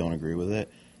people that don't agree with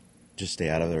it, just stay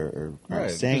out of there or aren't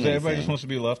right. saying Because everybody anything. just wants to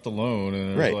be left alone, and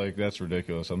it's Right. like, that's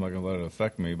ridiculous. I'm not going to let it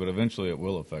affect me, but eventually it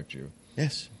will affect you.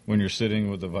 Yes. When you're sitting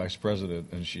with the vice president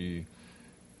and she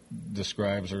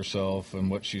describes herself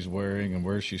and what she's wearing and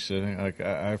where she's sitting, like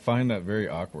I find that very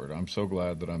awkward. I'm so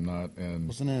glad that I'm not in.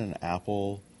 Wasn't it an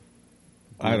Apple?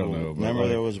 I don't know. But Remember like,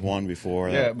 there was one before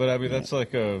that? Yeah, but I mean that's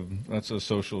like that's a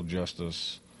social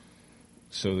justice,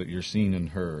 so that you're seen and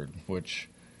heard. Which,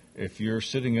 if you're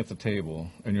sitting at the table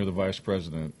and you're the vice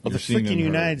president, Of you're the seen freaking and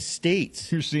United heard.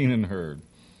 States. You're seen and heard.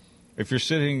 If you're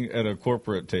sitting at a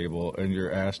corporate table and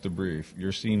you're asked to brief,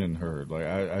 you're seen and heard. Like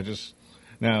I just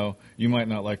now you might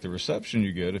not like the reception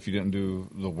you get if you didn't do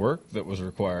the work that was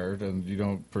required and you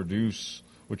don't produce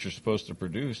what you're supposed to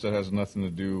produce. That has nothing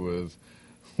to do with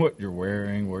what you're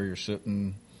wearing, where you're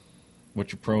sitting,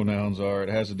 what your pronouns are. It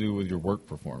has to do with your work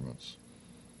performance,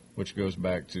 which goes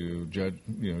back to judge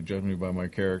me by my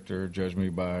character, judge me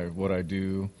by what I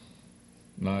do,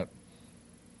 not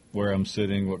where I'm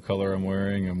sitting, what color I'm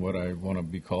wearing, and what I want to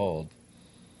be called.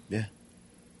 Yeah.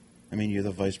 I mean, you're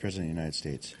the vice president of the United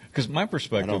States. Because my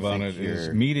perspective on it think is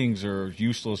you're- meetings are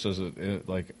useless as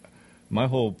like my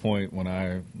whole point when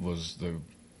I was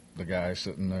the guy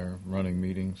sitting there running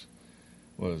meetings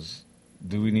was,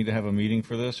 do we need to have a meeting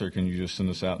for this, or can you just send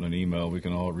us out in an email? We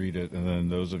can all read it, and then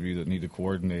those of you that need to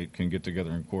coordinate can get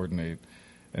together and coordinate,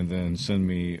 and then send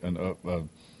me an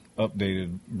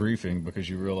updated briefing because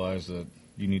you realize that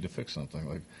you need to fix something.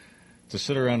 Like, to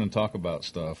sit around and talk about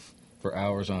stuff for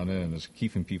hours on end is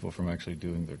keeping people from actually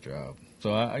doing their job.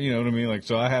 So you know what I mean? Like,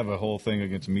 so I have a whole thing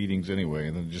against meetings anyway,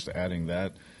 and then just adding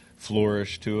that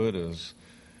flourish to it is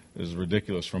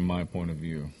ridiculous from my point of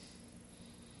view.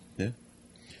 Yeah.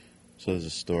 So there's a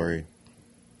story.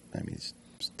 I mean, this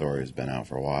story has been out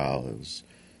for a while. It was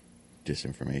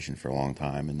disinformation for a long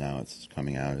time, and now it's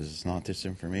coming out as it's not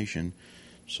disinformation.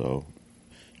 So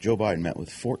Joe Biden met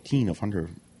with 14 of Hunter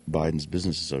Biden's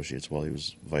business associates while he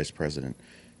was vice president,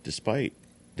 despite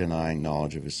denying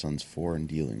knowledge of his son's foreign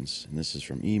dealings. And this is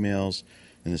from emails,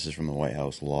 and this is from the White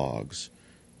House logs,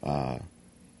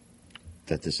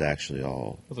 that this actually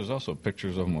all... But there's also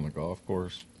pictures of him on the golf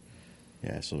course.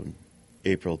 Yeah, so in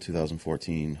April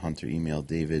 2014, Hunter emailed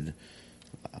David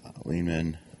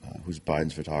Lehman, who's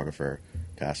Biden's photographer,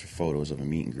 to ask for photos of a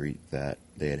meet and greet that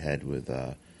they had with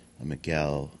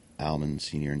Miguel Alman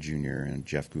Sr. and Jr. and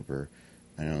Jeff Cooper.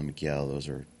 I know Miguel; those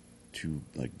are two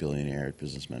billionaire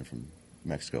businessmen from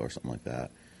Mexico or something like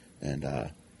that. And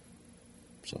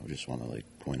so I just want to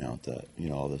point out that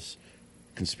all this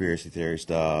conspiracy theory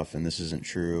stuff, and this isn't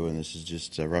true, and this is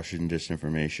just Russian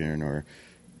disinformation or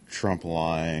Trump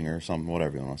lying or something,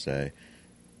 whatever you want to say.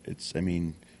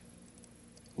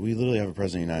 We literally have a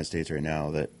president of the United States right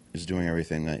now that is doing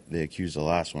everything that they accused the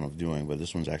last one of doing, but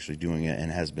this one's actually doing it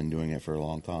and has been doing it for a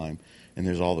long time. And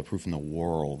there's all the proof in the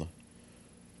world.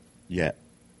 Yet,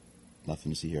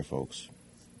 nothing to see here, folks.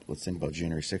 Let's think about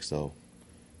January 6th, though.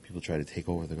 People try to take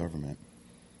over the government.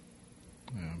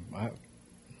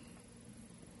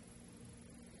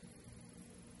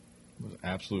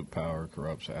 Absolute power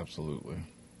corrupts absolutely.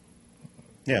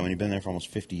 Yeah, when you've been there for almost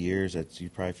 50 years, you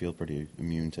probably feel pretty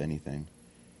immune to anything.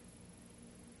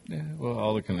 Yeah, well,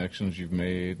 all the connections you've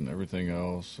made and everything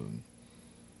else, and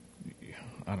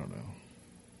I don't know.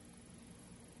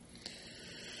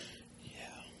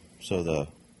 Yeah. So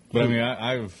But I mean,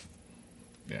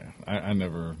 I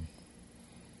never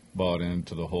bought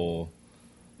into the whole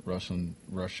Russian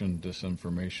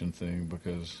disinformation thing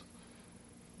because,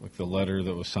 the letter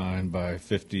that was signed by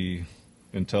 50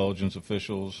 intelligence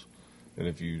officials, that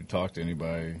if you talk to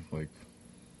anybody,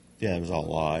 yeah, it was all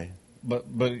a lie. But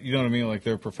you know what I mean?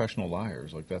 They're professional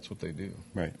liars. That's what they do.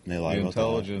 Right. And they lie The about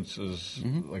intelligence is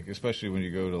especially when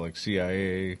you go to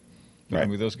CIA. Right. I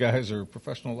mean, those guys are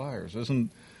professional liars.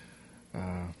 Isn't?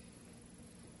 Yeah.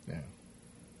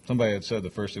 Somebody had said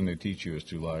the first thing they teach you is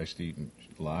to lie,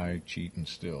 cheat, and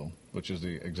steal, which is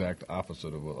the exact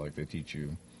opposite of what they teach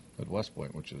you at West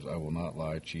Point, which is I will not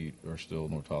lie, cheat, or steal,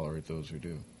 nor tolerate those who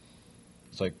do.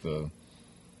 It's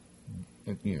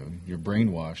you're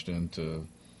brainwashed into.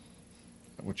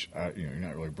 Which you're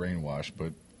not really brainwashed,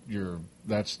 but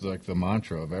that's the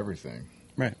mantra of everything.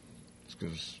 Right. It's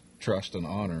because trust and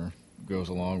honor goes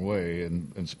a long way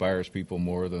and inspires people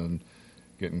more than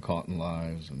getting caught in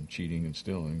lies and cheating and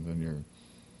stealing. Then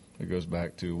it goes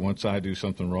back to once I do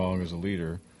something wrong as a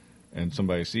leader, and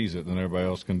somebody sees it, then everybody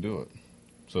else can do it.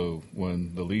 So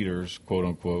when the leaders, quote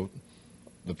unquote,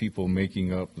 the people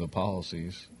making up the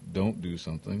policies, don't do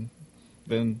something,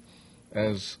 then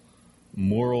as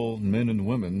moral men and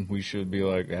women, we should be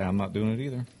I'm not doing it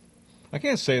either. I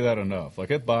can't say that enough.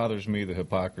 It bothers me, the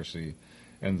hypocrisy,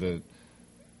 and the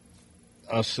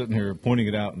us sitting here pointing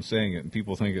it out and saying it, and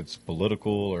people think it's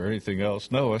political or anything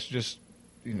else. No, it's just,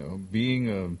 being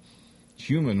a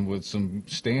human with some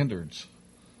standards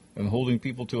and holding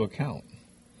people to account.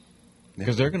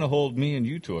 Because they're going to hold me and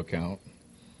you to account.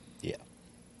 Yeah.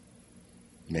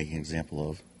 Making an example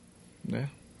of. Yeah.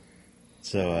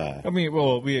 So,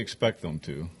 we expect them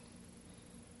to.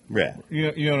 Yeah.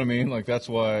 You know what I mean? That's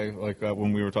why,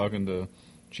 when we were talking to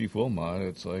Chief Wilmot,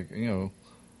 it's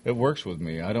it works with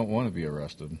me. I don't want to be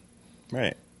arrested.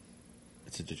 Right.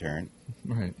 It's a deterrent.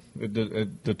 Right.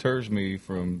 It deters me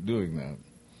from doing that.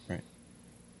 Right.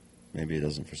 Maybe it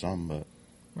doesn't for some, but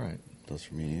right. It does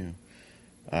for me and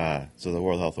you. So the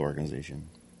World Health Organization.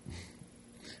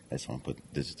 I just want to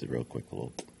put this is a real quick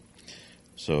little.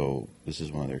 So this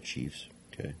is one of their chiefs.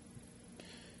 Okay.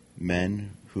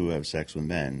 Men who have sex with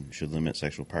men should limit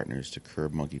sexual partners to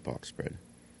curb monkeypox spread.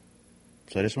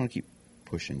 So I just want to keep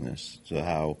pushing this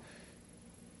at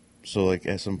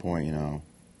some point,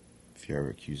 if you're ever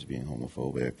accused of being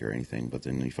homophobic or anything, but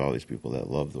then you follow these people that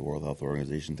love the World Health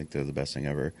Organization, think they're the best thing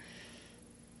ever.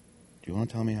 Do you want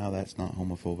to tell me how that's not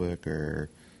homophobic or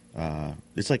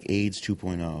it's like AIDS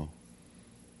 2.0?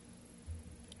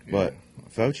 Yeah. But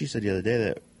Fauci said the other day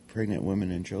that pregnant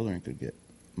women and children could get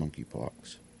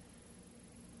monkeypox.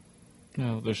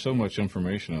 No, there's so much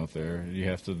information out there. You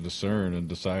have to discern and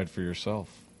decide for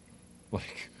yourself.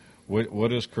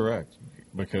 What is correct?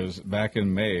 Because back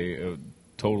in May, it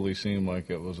totally seemed like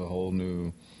it was a whole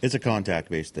new. It's a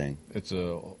contact-based thing.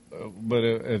 But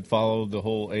it followed the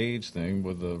whole AIDS thing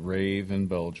with the rave in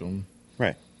Belgium.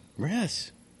 Right.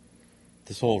 Yes.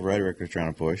 this whole rhetoric they're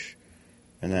trying to push,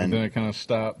 and then it kind of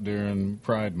stopped during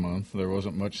Pride Month. There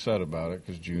wasn't much said about it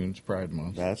because June's Pride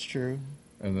Month. that's true.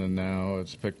 And then now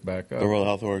it's picked back up. The World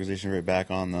Health Organization right back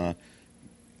on the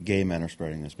gay men are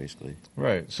spreading this, basically.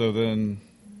 Right. So then,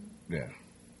 yeah.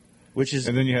 Which is,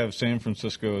 And then you have San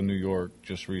Francisco and New York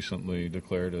just recently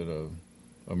declared it a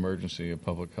emergency, a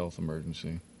public health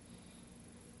emergency.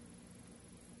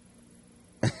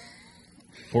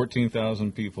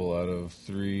 14,000 people out of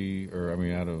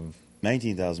out of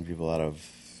 19,000 people out of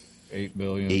 8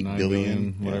 billion, 8 9 billion,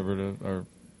 billion, yeah. whatever our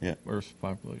Yeah. Earth's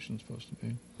population is supposed to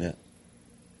be. yeah.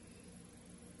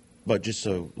 But just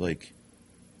so, like,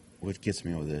 what gets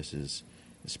me with this is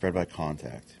it's spread by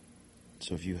contact.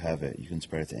 So if you have it, you can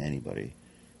spread it to anybody.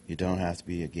 You don't have to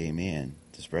be a gay man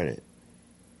to spread it.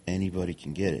 Anybody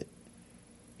can get it.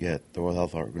 Yet the World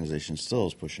Health Organization still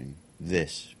is pushing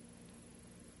this.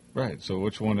 Right. So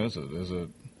which one is it? Is it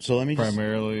So let me just,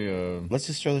 primarily? let's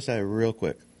just throw this out real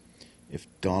quick. If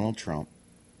Donald Trump,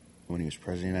 when he was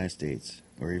president of the United States,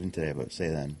 or even today, but say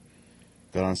then,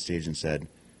 got on stage and said,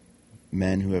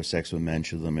 men who have sex with men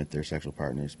should limit their sexual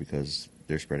partners because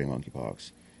they're spreading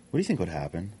monkeypox. What do you think would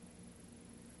happen?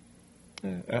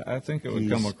 I think it would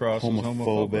He's come across as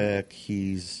homophobic.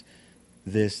 He's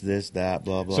this, that,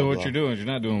 blah, blah, So what blah. you're doing is you're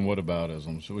not doing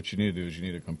whataboutism. So what you need to do is you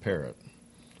need to compare it.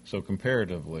 So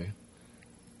comparatively,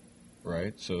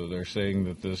 right? So they're saying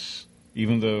that this,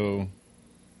 even though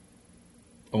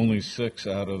only 6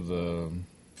 out of the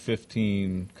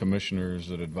 15 commissioners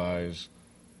that advise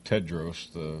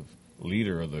Tedros, the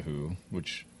leader of the WHO,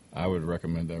 which I would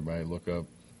recommend everybody look up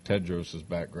Tedros'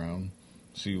 background,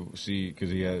 see,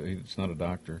 because it's not a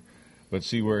doctor, but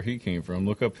see where he came from.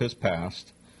 Look up his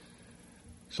past.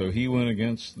 So he went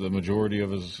against the majority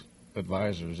of his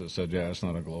advisors that said, yeah, it's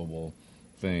not a global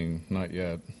thing, not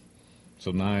yet.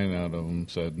 So 9 out of them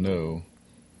said no.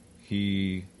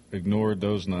 He ignored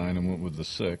those 9 and went with the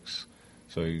 6.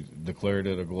 So he declared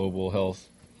it a global health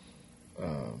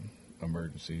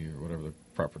emergency, or whatever the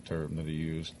proper term that he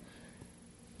used.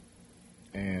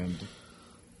 And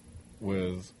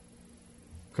with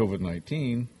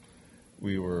COVID-19,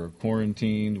 we were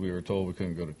quarantined. We were told we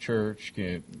couldn't go to church.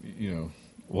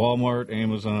 Walmart,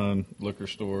 Amazon, liquor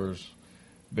stores,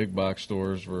 big box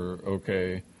stores were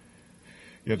okay.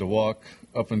 You had to walk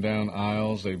up and down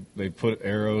aisles. They put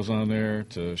arrows on there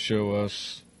to show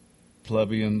us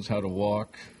plebeians how to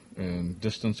walk and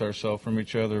distance ourselves from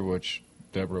each other, which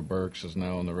Deborah Birx is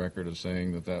now on the record as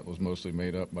saying that was mostly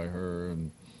made up by her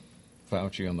and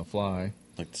Fauci on the fly.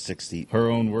 Like 60. Her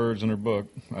own words in her book.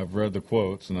 I've read the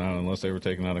quotes, and unless they were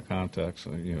taken out of context,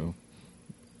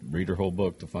 read her whole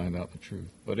book to find out the truth.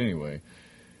 But anyway,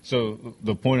 so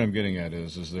the point I'm getting at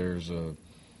is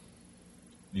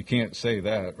you can't say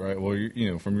that, right? Well,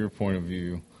 from your point of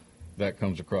view, that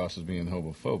comes across as being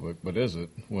homophobic, but is it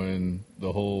when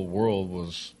the whole world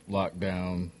was locked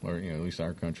down, or at least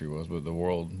our country was, but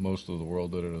most of the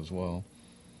world did it as well,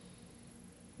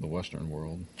 the Western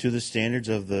world. To the standards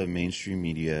of the mainstream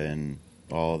media and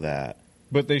all that.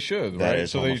 But they should, that right?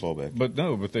 Is homophobic.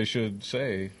 But they should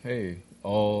say, hey,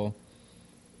 all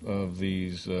of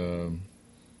these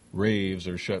raves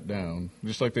are shut down,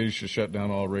 just like they should shut down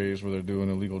all raves where they're doing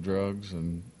illegal drugs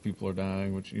and people are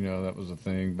dying, which that was a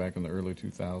thing back in the early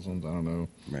 2000s. I don't know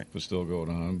right. if it's still going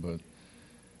on,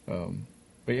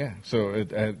 but yeah. So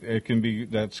it can be,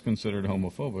 that's considered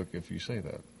homophobic if you say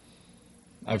that.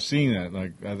 I've seen that,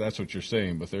 like that's what you're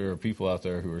saying, but there are people out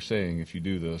there who are saying if you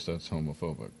do this, that's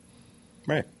homophobic.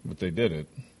 Right. But they did it,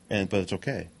 but it's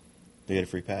okay. They get a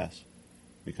free pass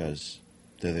because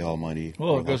they're the almighty.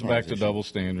 Well, it goes back to double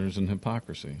standards and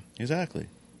hypocrisy. Exactly.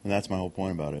 And that's my whole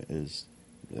point about it is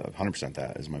 100%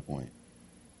 that is my point.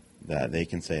 That they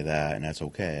can say that and that's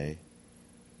okay.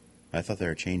 I thought they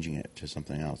were changing it to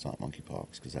something else, not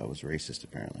monkeypox, because that was racist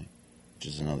apparently, which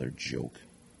is another joke.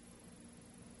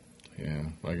 Yeah,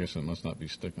 I guess it must not be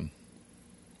sticking.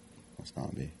 Must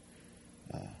not be.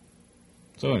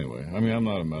 So anyway, I'm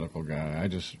not a medical guy. I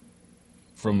just,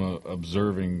 from a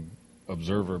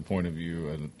observer point of view,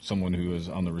 and someone who is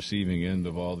on the receiving end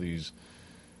of all these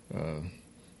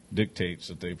dictates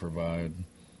that they provide,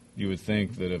 you would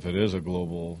think that if it is a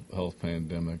global health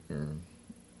pandemic or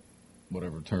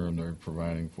whatever term they're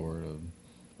providing for it,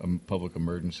 a public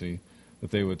emergency, that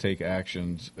they would take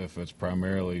actions if it's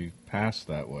primarily passed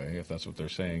that way, if that's what they're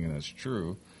saying and that's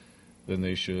true, then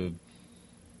they should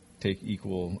take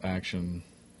equal action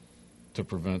to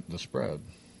prevent the spread.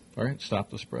 All right, stop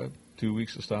the spread. 2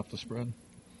 weeks to stop the spread.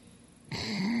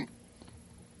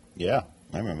 Yeah,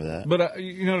 I remember that. But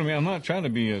you know what I mean? I'm not trying to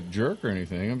be a jerk or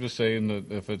anything. I'm just saying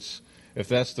that if if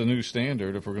that's the new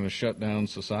standard, if we're going to shut down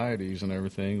societies and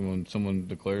everything when someone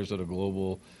declares it a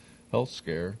global health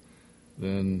scare,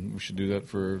 then we should do that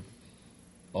for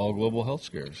all global health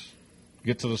scares.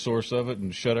 Get to the source of it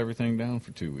and shut everything down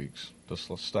for 2 weeks to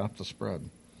stop the spread.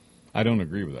 I don't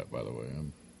agree with that, by the way.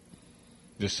 I'm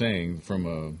just saying from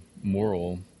a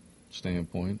moral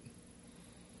standpoint.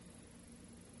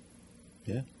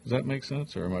 Yeah. Does that make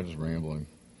sense, or am I just rambling?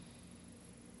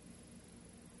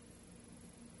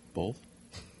 Both.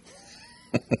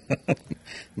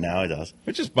 Now it does.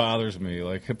 It just bothers me.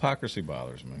 Like, hypocrisy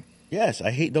bothers me. Yes,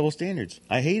 I hate double standards.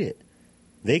 I hate it.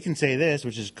 They can say this,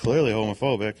 which is clearly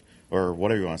homophobic, or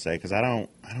whatever you want to say, because I don't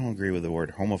agree with the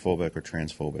word homophobic or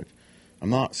transphobic. I'm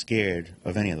not scared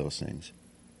of any of those things.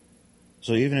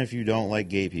 So even if you don't like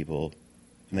gay people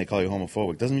and they call you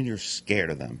homophobic, doesn't mean you're scared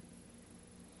of them.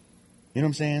 You know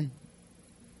what I'm saying?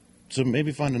 So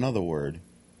maybe find another word.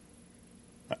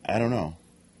 I don't know.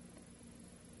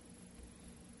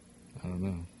 I don't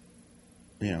know.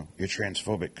 You know, you're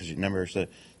transphobic because you never said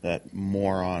that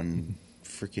moron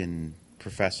freaking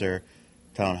professor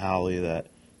telling Howley that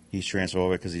he's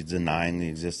transphobic because he's denying the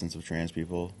existence of trans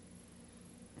people.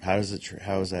 How is that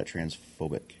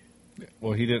transphobic?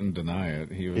 Well, he didn't deny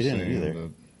it. He was He didn't saying either.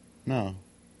 that. No.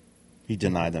 He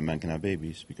denied that men can have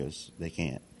babies because they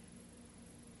can't.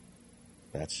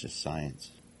 That's just science.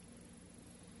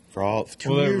 For all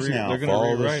 2 years now, they're for going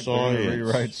all to the science.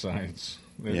 rewrite science.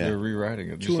 They're rewriting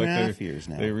it. Two and a half years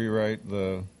now. They rewrite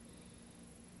the.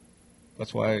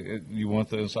 That's why you want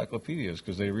the encyclopedias,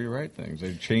 because they rewrite things.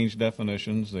 They change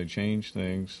definitions. They change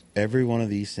things. Every one of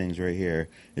these things right here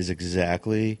is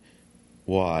exactly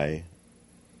why,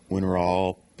 when we're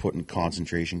all put in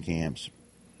concentration camps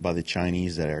by the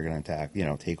Chinese that are going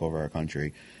to take over our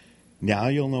country, now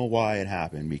you'll know why it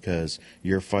happened, because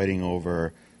you're fighting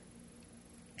over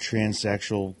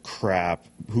transsexual crap,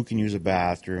 who can use a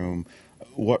bathroom,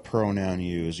 what pronoun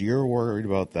use. You're worried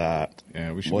about that.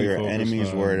 Yeah, we should while be your focused enemy's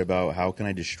on, worried about how can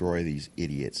I destroy these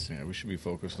idiots. Yeah, we should be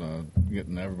focused on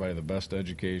getting everybody the best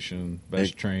education,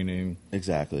 best training.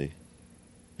 Exactly.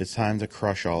 It's time to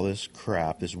crush all this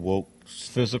crap, this woke.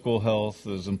 Physical health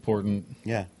is important.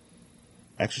 Yeah.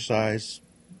 Exercise,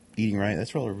 eating right,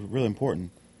 that's really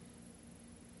important.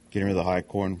 Getting rid of the high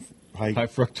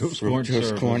fructose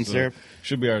corn syrup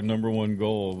should be our number one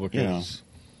goal, because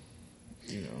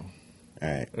you know all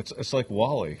right. It's like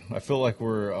Wall-E. I feel like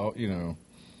we're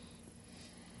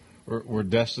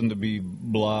destined to be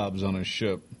blobs on a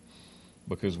ship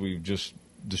because we've just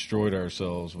destroyed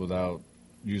ourselves without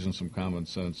using some common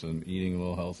sense and eating a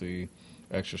little healthy,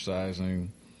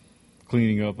 exercising,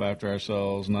 cleaning up after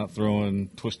ourselves, not throwing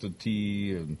twisted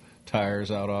tea and tires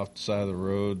out off the side of the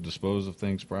road, dispose of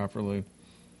things properly.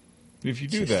 If you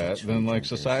do that, then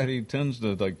society tends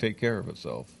to take care of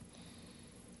itself.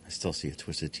 I still see a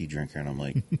twisted tea drinker, and I'm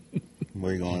like,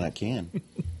 where are you going with that can?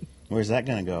 Where's that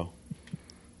going to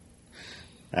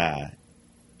go?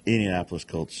 Indianapolis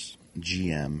Colts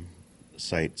GM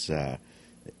cites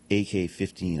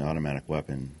AK-15 automatic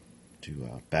weapon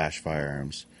to bash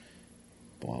firearms.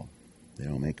 Well, they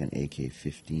don't make an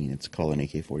AK-15. It's called an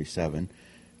AK-47,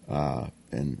 and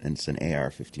it's an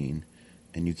AR-15.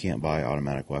 And you can't buy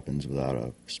automatic weapons without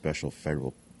a special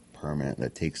federal permit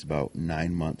that takes about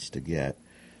 9 months to get.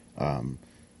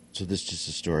 So this is just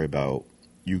a story about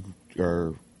you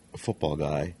are a football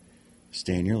guy,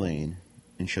 stay in your lane,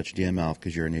 and shut your damn mouth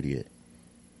because you're an idiot.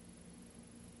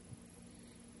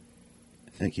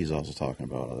 I think he's also talking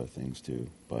about other things too,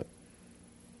 but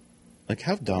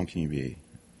how dumb can you be?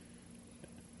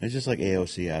 It's just like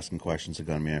AOC asking questions to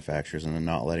gun manufacturers and then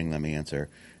not letting them answer,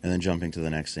 and then jumping to the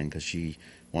next thing because she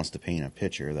wants to paint a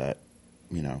picture that,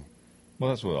 Well,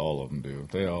 that's what all of them do.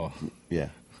 They all. Yeah.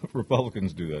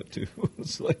 Republicans do that too.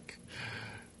 It's like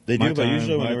they do, but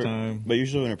usually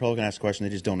when a Republican asks a question, they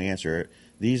just don't answer it.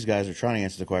 These guys are trying to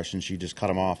answer the question. She just cut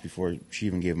them off before she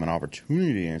even gave them an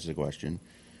opportunity to answer the question,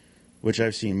 which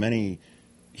I've seen many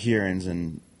hearings,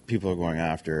 and people are going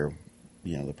after,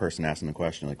 the person asking the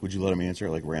question, like, would you let him answer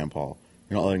it? Like Rand Paul.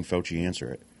 You're not letting Fauci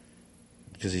answer it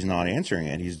because he's not answering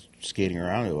it. He's skating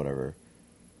around it or whatever.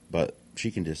 But she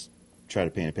can just try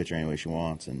to paint a picture any way she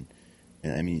wants, and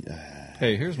I mean,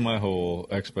 hey, here's my whole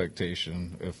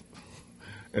expectation.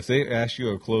 If they ask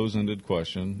you a closed-ended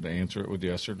question, they answer it with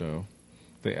yes or no.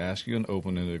 If they ask you an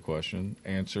open-ended question,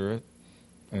 answer it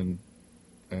and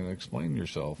explain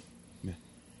yourself. Yeah.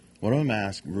 One of them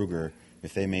asked Ruger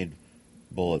if they made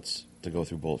bullets to go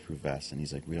through bulletproof vests, and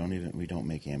he's like, we don't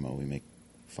make ammo, we make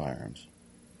firearms.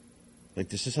 Like,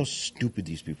 this is how stupid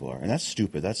these people are, and that's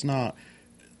stupid. That's not.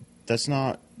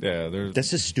 Yeah,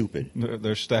 That's just stupid.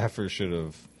 Their staffers should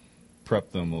have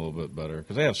prep them a little bit better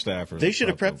because they have staffers. They that should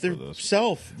have prep prepped them for this.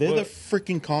 themselves. They're the But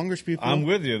freaking Congress people. I'm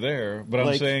with you there, but I'm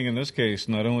Like- saying in this case,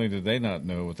 not only did they not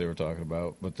know what they were talking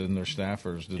about, but then their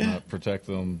staffers did not protect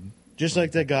them. Just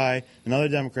like that guy, another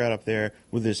Democrat up there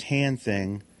with his hand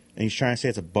thing, and he's trying to say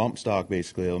it's a bump stock,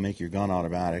 basically. It'll make your gun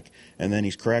automatic. And then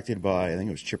he's corrected by, I think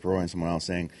it was Chip Roy and someone else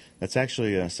saying, that's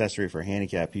actually an accessory for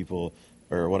handicapped people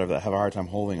or whatever that have a hard time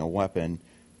holding a weapon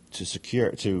to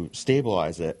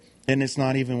stabilize it. And it's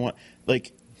not even what,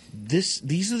 like,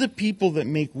 these are the people that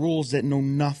make rules that know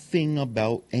nothing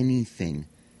about anything.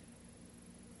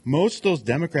 Most of those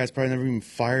Democrats probably never even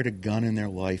fired a gun in their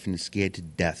life and are scared to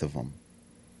death of them.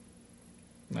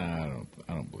 Nah,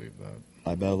 I don't believe that.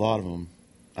 I bet a lot of them.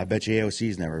 I bet you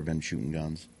AOC's never been shooting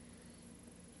guns.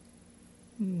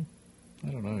 I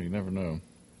don't know. You never know.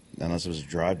 Unless it was a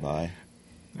drive-by.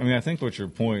 I mean, I think what your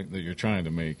point that you're trying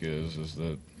to make is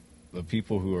that the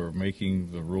people who are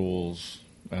making the rules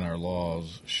and our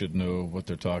laws should know what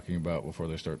they're talking about before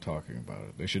they start talking about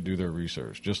it. They should do their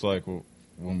research. Just like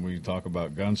when we talk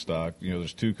about gun stock,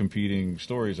 there's two competing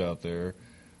stories out there.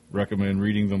 Recommend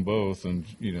reading them both, and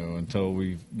until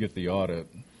we get the audit.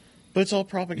 But it's all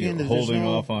propaganda. Holding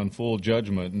off on full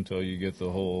judgment until you get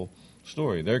the whole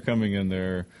story. They're coming in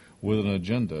there with an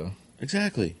agenda.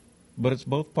 Exactly. But it's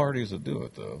both parties that do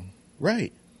it, though.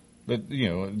 Right. But,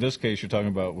 in this case, you're talking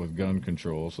about with gun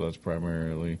control, so that's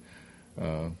primarily,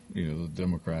 the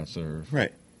Democrats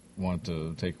that want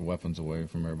to take weapons away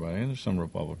from everybody, and there's some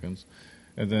Republicans.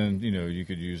 And then, you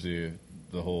could use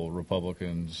the whole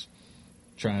Republicans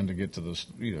trying to get to this,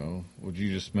 what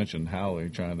you just mentioned, Hallie,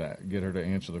 trying to get her to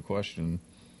answer the question.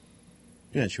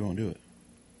 Yeah, she won't do it.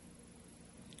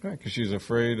 Right, because she's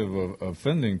afraid of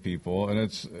offending people, and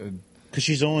it's... Because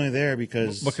she's only there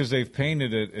because they've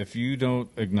painted it, if you don't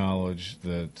acknowledge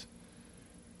that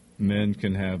men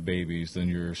can have babies, then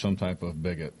you're some type of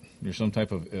bigot. You're some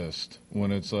type of ist.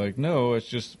 When it's like, no, it's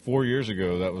just 4 years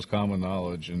ago that was common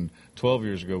knowledge, and 12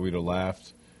 years ago we'd have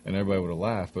laughed, and everybody would have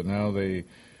laughed, but now they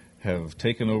have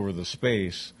taken over the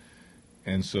space,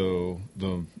 and so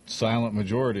the silent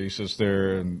majority sits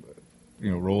there and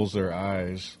rolls their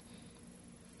eyes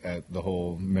at the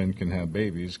whole men can have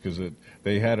babies, because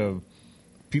they had a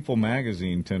People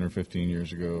magazine 10 or 15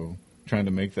 years ago trying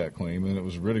to make that claim, and it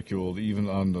was ridiculed even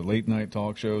on the late night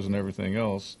talk shows and everything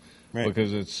else,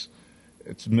 because it's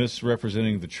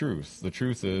misrepresenting the truth. The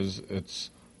truth is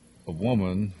it's a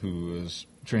woman who is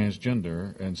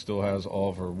transgender and still has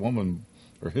all of her woman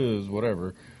or his,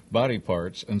 whatever, body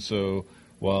parts. And so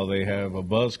while they have a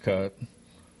buzz cut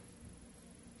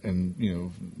and,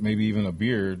 maybe even a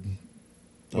beard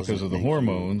because of the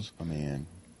hormones. Oh, man.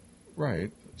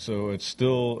 Right. So it's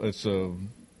a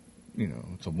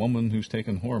woman who's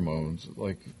taking hormones,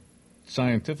 like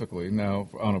scientifically. Now,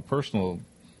 on a personal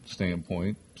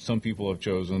standpoint, some people have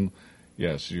chosen,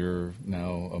 yes, you're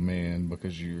now a man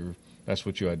because that's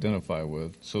what you identify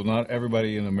with. So not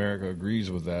everybody in America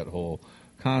agrees with that whole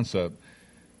concept.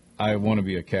 I want to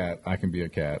be a cat. I can be a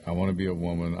cat. I want to be a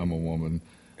woman. I'm a woman.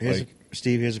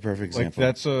 Steve, here's a perfect example.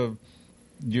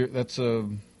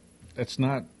 That's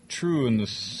not true in the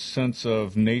sense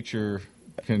of nature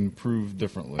can prove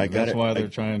differently. That's why they're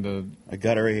trying to. I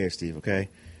got it right here, Steve. Okay,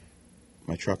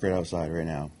 my truck right outside right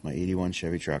now. My '81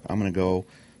 Chevy truck. I'm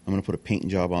gonna put a painting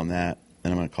job on that,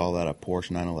 and I'm gonna call that a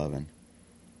Porsche 911.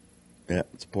 Yeah,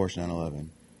 it's a Porsche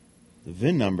 911. The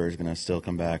VIN number is going to still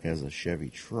come back as a Chevy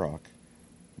truck,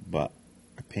 but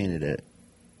I painted it,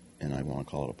 and I want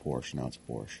to call it a Porsche. Now it's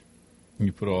a Porsche.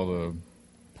 You put all the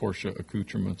Porsche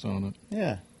accoutrements on it?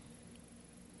 Yeah.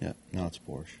 Yeah, now it's a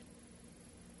Porsche.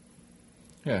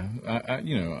 Yeah,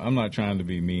 I'm not trying to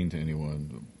be mean to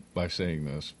anyone by saying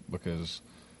this, because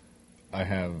I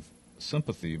have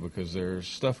sympathy, because there's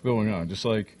stuff going on. Just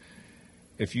like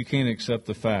if you can't accept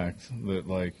the fact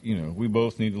that, we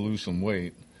both need to lose some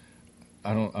weight,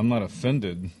 I'm not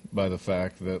offended by the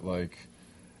fact that,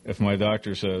 if my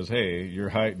doctor says, hey, your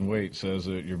height and weight says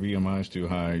that your BMI is too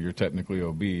high, you're technically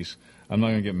obese, I'm not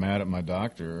going to get mad at my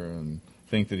doctor and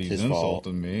think that he's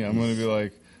insulting me. I'm going to be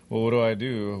like, well, what do I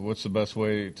do? What's the best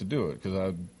way to do it? Because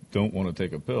I don't want to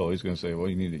take a pill. He's going to say, well,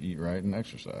 you need to eat right and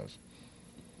exercise.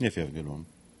 If you have a good one.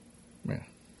 Yeah.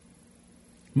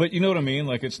 But you know what I mean?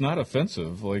 It's not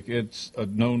offensive. It's a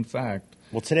known fact.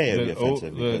 Well, today it would be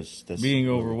offensive because being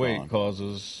overweight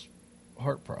causes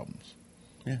heart problems.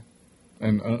 Yeah.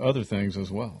 And other things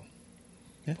as well.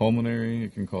 Yeah. Pulmonary,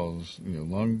 it can cause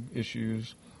lung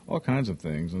issues, all kinds of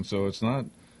things. And so it's not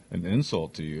an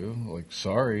insult to you.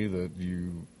 Sorry that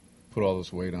you put all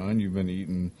this weight on. You've been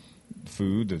eating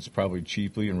food that's probably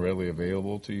cheaply and readily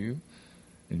available to you.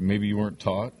 And maybe you weren't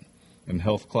taught in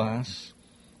health class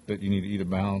that you need to eat a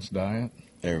balanced diet.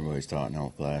 Everybody's taught in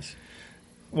health class.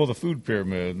 Well, the food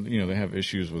pyramid, they have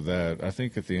issues with that. I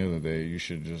think at the end of the day, you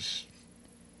should just,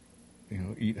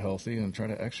 eat healthy and try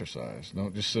to exercise.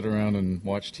 Don't just sit around and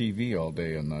watch TV all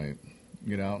day and night.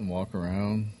 Get out and walk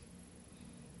around.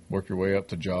 Work your way up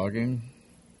to jogging.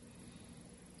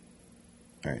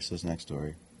 All right, so this next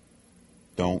story.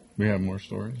 We have more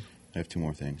stories? I have two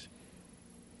more things.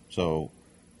 So,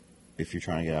 if you're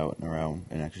trying to get out and around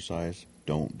and exercise,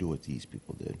 don't do what these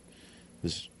people did.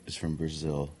 This is from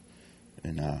Brazil.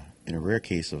 And in a rare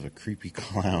case of a creepy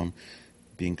clown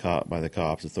being caught by the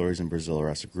cops, authorities in Brazil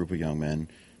arrest a group of young men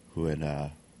who had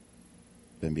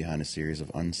been behind a series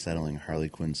of unsettling Harley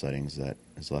Quinn sightings that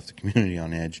has left the community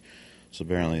on edge. So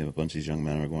apparently a bunch of these young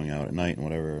men were going out at night and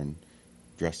whatever and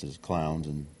dressed as clowns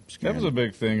and scaring. That was a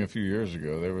big thing a few years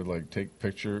ago. They would take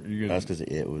picture. That's because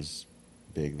it was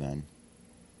big then.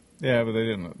 Yeah, but they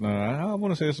didn't. No, I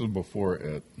want to say this was before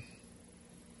it.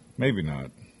 Maybe not.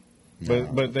 No,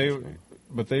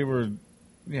 But they were,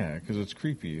 yeah, because it's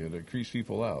creepy and it creeps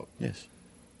people out. Yes.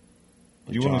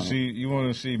 Like You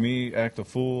want to see me act a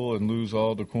fool and lose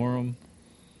all decorum?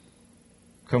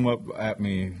 Come up at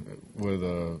me with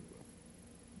a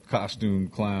costume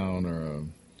clown or a.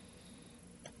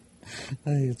 I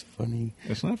think it's funny.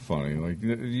 It's not funny.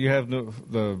 You have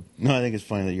the. No, I think it's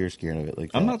funny that you're scared of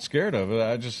it. I'm not scared of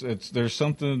it. There's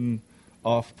something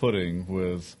off-putting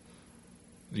with,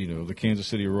 the Kansas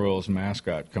City Royals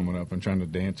mascot coming up and trying to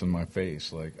dance in my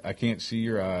face. I can't see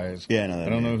your eyes. Yeah, no, I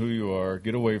don't know who you are.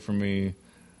 Get away from me.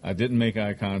 I didn't make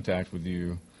eye contact with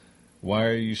you. Why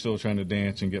are you still trying to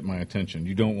dance and get my attention?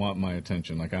 You don't want my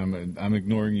attention. I'm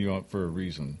ignoring you for a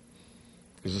reason.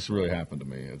 Because this really happened to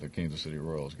me at the Kansas City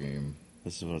Royals game.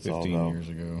 This is what it's 15 all about. years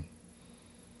ago.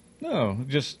 No,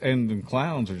 and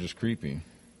clowns are just creepy.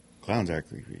 Clowns are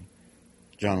creepy.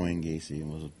 John Wayne Gacy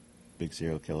was a big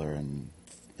serial killer in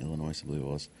Illinois, I believe it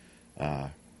was. Might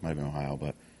have been Ohio,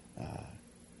 but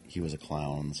he was a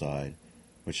clown on the side,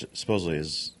 which supposedly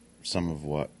is some of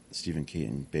what Stephen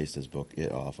King based his book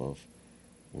It off of,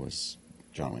 was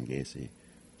John Wayne Gacy.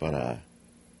 But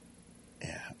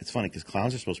yeah, it's funny because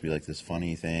clowns are supposed to be like this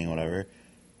funny thing, whatever.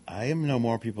 I know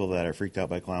more people that are freaked out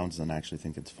by clowns than actually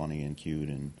think it's funny and cute,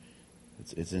 and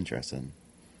it's interesting.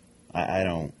 I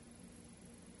don't.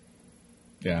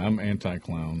 Yeah, I'm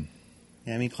anti-clown.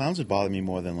 Yeah, I mean, clowns would bother me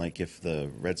more than if the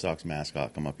Red Sox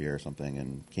mascot come up here or something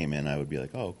and came in, I would be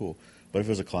like, oh, cool. But if it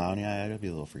was a clown, yeah, I'd be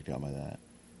a little freaked out by that.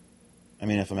 I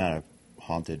mean, if I'm at a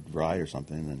haunted ride or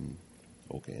something, then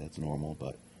okay, that's normal.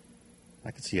 But I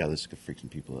could see how this could freak some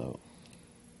people out.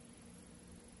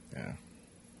 Yeah.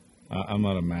 I'm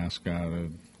not a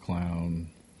mascoted clown.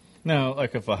 Now,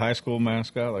 if a high school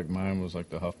mascot, like mine was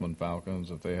the Huffman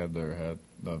Falcons, if they had the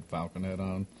falcon head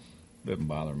on, didn't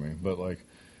bother me. But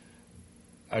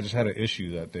I just had an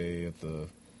issue that day at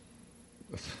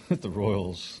the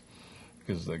Royals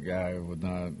because the guy would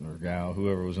not, or gal,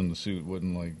 whoever was in the suit,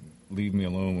 wouldn't leave me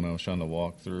alone when I was trying to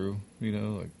walk through,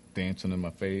 dancing in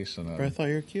my face. And But I thought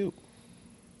you were cute.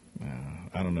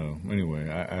 I don't know. Anyway,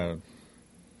 I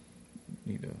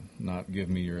need to not give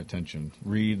me your attention.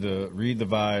 Read the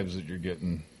vibes that you're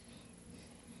getting.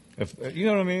 If you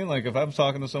know what I mean, if I'm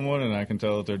talking to someone and I can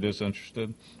tell that they're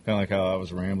disinterested, kind of like how I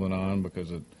was rambling on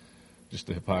because just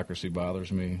the hypocrisy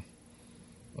bothers me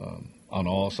on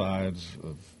all sides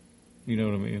of, you know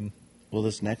what I mean. Well,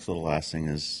 this next little last thing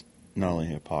is not only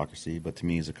hypocrisy, but to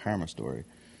me is a karma story.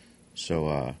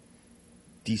 So,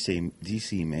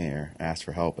 D.C. mayor asked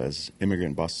for help as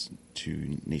immigrant bus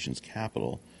to nation's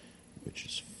capital, which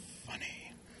is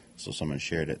funny. So someone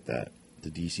shared it that the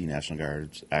D.C. National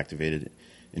Guard's activated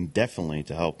indefinitely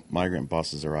to help migrant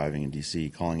buses arriving in D.C.,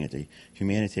 calling it a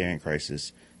humanitarian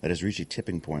crisis that has reached a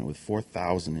tipping point with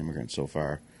 4,000 immigrants so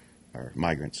far, or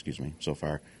migrants, so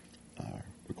far,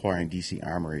 requiring D.C.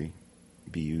 Armory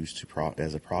be used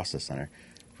as a process center.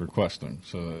 Requesting.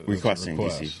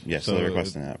 D.C. Yes, so they're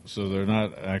requesting that. So they're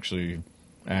not actually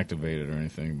activated or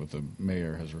anything, but the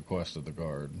mayor has requested the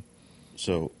guard.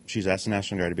 So she's asked the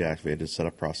National Guard to be activated to set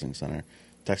up processing center.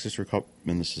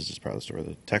 And this is just part of the story.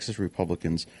 The Texas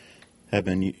Republicans have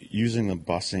been using the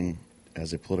busing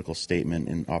as a political statement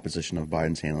in opposition of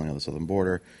Biden's handling of the southern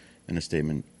border. In a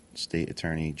statement, State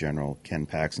Attorney General Ken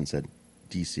Paxton said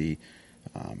D.C.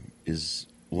 Is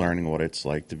learning what it's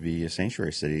like to be a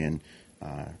sanctuary city and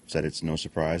said it's no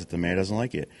surprise that the mayor doesn't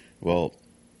like it. Well,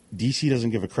 D.C.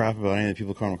 doesn't give a crap about any of the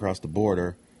people coming across the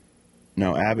border.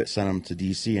 No, Abbott sent them to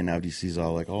D.C., and now D.C.'s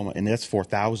all like, oh my, and that's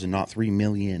 4,000, not 3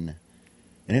 million.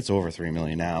 And it's over 3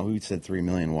 million now. We said 3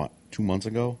 million, 2 months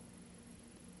ago?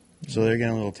 So they're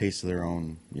getting a little taste of their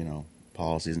own,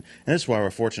 policies. And this is why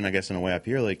we're fortunate, I guess, in a way up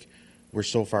here. we're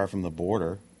so far from the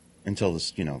border until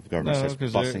this, the government No, starts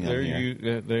because busting them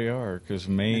here. they are. Because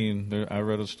Maine, I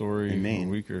read a story In Maine.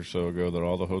 a week or so ago that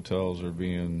all the hotels are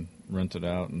being rented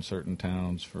out in certain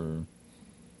towns for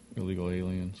illegal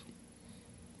aliens.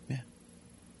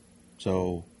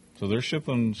 So So they're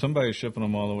somebody's shipping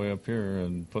them all the way up here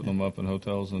and putting them up in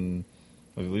hotels in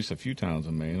at least a few towns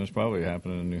in Maine. It's probably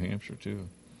happening in New Hampshire, too.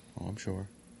 oh, I'm sure.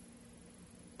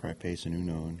 Probably pay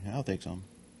Sununu, and I'll take some.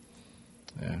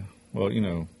 Yeah.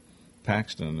 Well,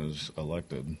 Paxton is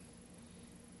elected.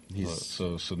 He's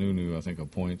So Sununu, I think,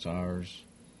 appoints ours.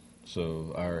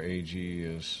 So our AG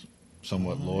is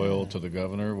somewhat loyal to the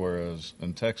governor, whereas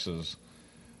in Texas,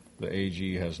 the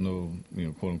AG has no,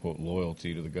 quote unquote,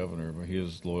 loyalty to the governor, but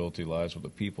his loyalty lies with the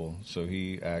people. So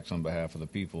he acts on behalf of the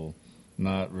people,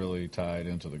 not really tied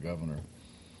into the governor.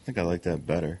 I think I like that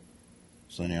better.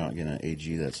 So then you're not getting an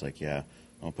AG that's like, yeah,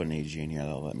 I'll put an AG in here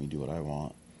that'll let me do what I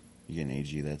want. You get an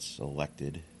AG that's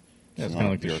elected. Yeah, it's not kind of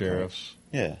a like the bureaucrat. sheriffs.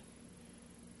 Yeah.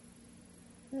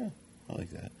 Yeah, I like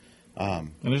that.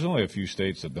 And there's only a few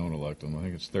states that don't elect them. I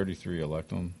think it's 33 elect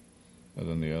them, and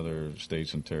then the other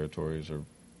states and territories are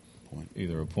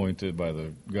either appointed by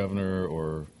the governor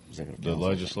or Executive the council.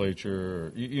 legislature.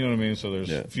 Or, you know what I mean? So there's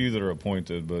Yeah. a few that are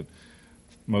appointed, but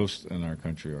most in our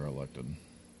country are elected.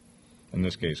 In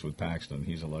this case, with Paxton,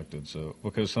 he's elected. So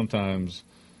because sometimes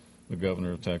the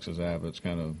governor of Texas, Abbott's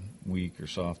kind of weak or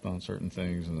soft on certain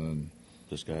things, and then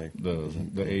This guy.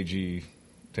 the AG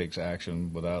takes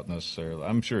action without necessarily.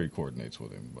 I'm sure he coordinates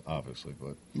with him, obviously,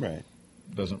 but Right.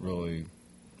 doesn't really.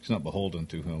 He's not beholden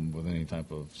to him with any type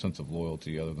of sense of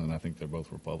loyalty, other than I think they're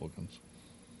both Republicans.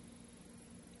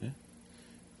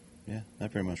 Yeah,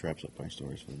 that pretty much wraps up my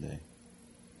stories for the day.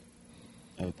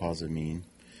 I have a positive mean.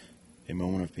 A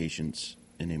moment of patience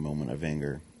in a moment of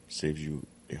anger saves you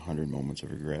 100 moments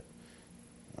of regret.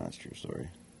 That's a true story.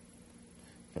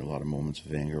 I've had a lot of moments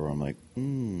of anger where I'm like,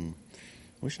 I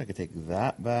wish I could take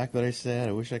that back that I said.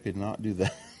 I wish I could not do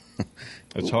that.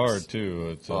 It's Oops. hard too.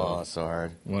 It's So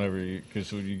hard.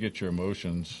 because when you get your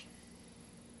emotions,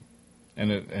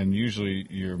 and usually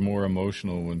you're more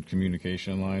emotional when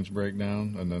communication lines break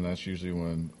down, and then that's usually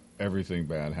when everything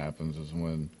bad happens. Is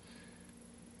when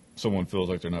someone feels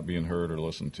like they're not being heard or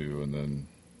listened to, and then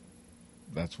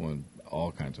that's when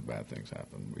all kinds of bad things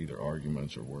happen, either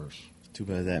arguments or worse. Too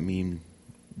bad that meme.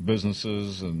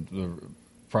 Businesses and the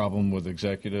problem with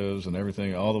executives and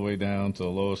everything, all the way down to the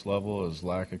lowest level, is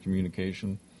lack of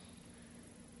communication.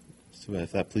 It's too bad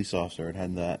if that police officer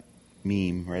had that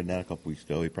meme, read that a couple weeks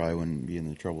ago, he probably wouldn't be in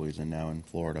the trouble he's in now in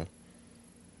Florida.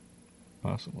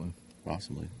 Possibly.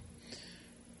 Possibly.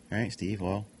 All right, Steve.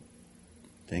 Well,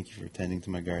 thank you for tending to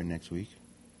my garden next week.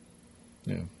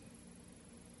 Yeah.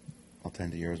 I'll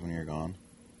tend to yours when you're gone.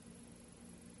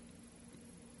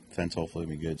 Fence hopefully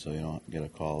will be good, so you don't get a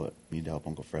call that you need to help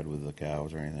Uncle Fred with the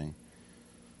cows or anything.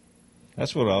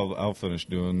 That's what I'll finish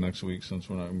doing next week, since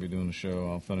we're not going to be doing the show.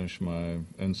 I'll finish my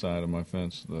inside of my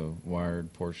fence, the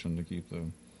wired portion, to keep the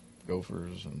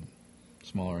gophers and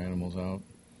smaller animals out.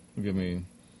 It'll give me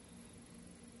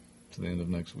to the end of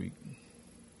next week.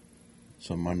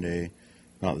 So Monday,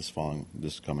 not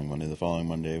this coming Monday, the following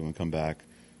Monday, when we come back,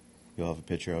 you'll have a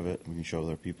picture of it. We can show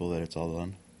other people that it's all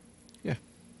done. Yeah.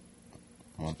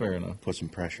 I'll Fair enough. put some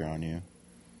pressure on you.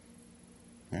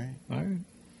 All right. All right.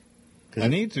 'Cause I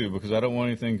need to, because I don't want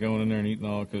anything going in there and eating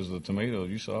all, because the tomatoes,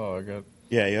 you saw, I got.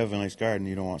 Yeah, you have a nice garden.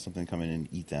 You don't want something to come in and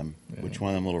eat them. Yeah. Which one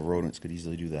of them little rodents could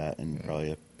easily do that in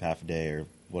probably a half a day or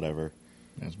whatever.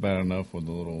 It's bad enough with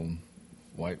the little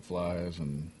white flies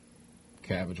and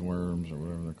cabbage worms or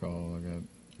whatever they're called.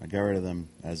 I got rid of them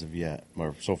as of yet,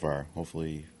 or so far.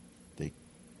 Hopefully, they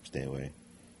stay away.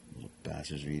 Little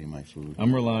bastards are eating my food.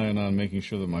 I'm relying on making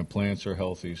sure that my plants are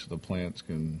healthy, so the plants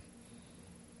can.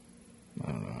 I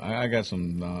don't know. I got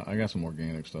some. I got some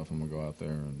organic stuff. I'm gonna go out there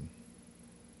and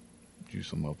juice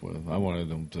them up with. I wanted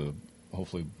them to.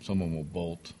 Hopefully, someone will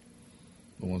bolt.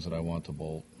 The ones that I want to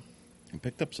bolt. I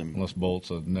picked up some. Unless bolt's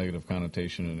a negative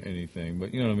connotation in anything,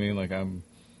 but you know what I mean. Like I'm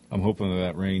hoping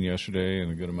that rain yesterday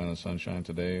and a good amount of sunshine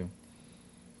today.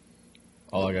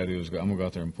 All I gotta do is I'm gonna go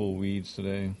out there and pull weeds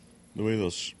today. The way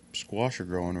those squash are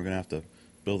growing, we're gonna have to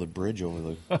build a bridge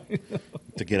over the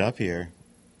to get up here.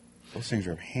 Those things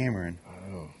are hammering.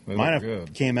 Oh, they Mine look have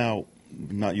good. came out.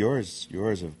 Not yours.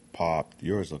 Yours have popped.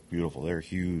 Yours look beautiful. They're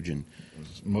huge and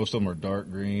Most of them are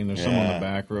dark green. There's some on Yeah. the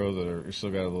back row that are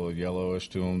still got a little yellowish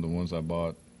to them. The ones I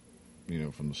bought,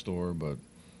 from the store. But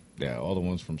yeah, all the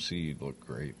ones from seed look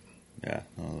great. yeah,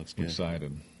 no, it looks I'm good.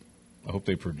 excited. I hope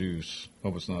they produce.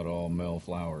 Hope it's not all male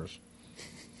flowers.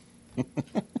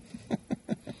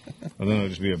 And then it'll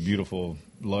just be a beautiful,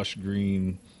 lush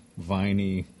green,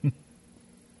 viney.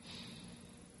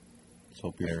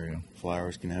 Just hope your area.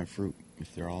 flowers can have fruit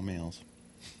if they're all males.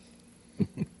 All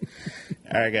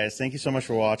right, guys. Thank you so much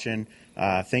for watching.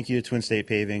 Thank you to Twin State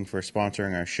Paving for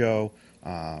sponsoring our show.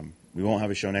 We won't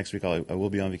have a show next week. I will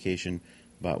be on vacation,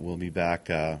 but we'll be back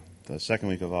the second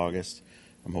week of August.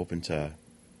 I'm hoping to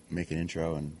make an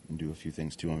intro and do a few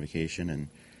things too on vacation and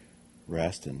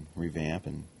rest and revamp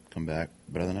and come back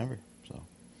better than ever. So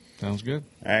Sounds good.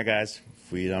 all right, guys.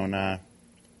 If we don't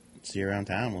see you around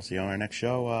town, we'll see you on our next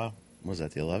show. What was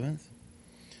that, the 11th?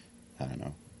 I don't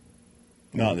know.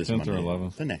 No, this 10th Monday. or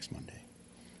 11th. The next Monday.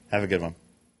 Have a good one.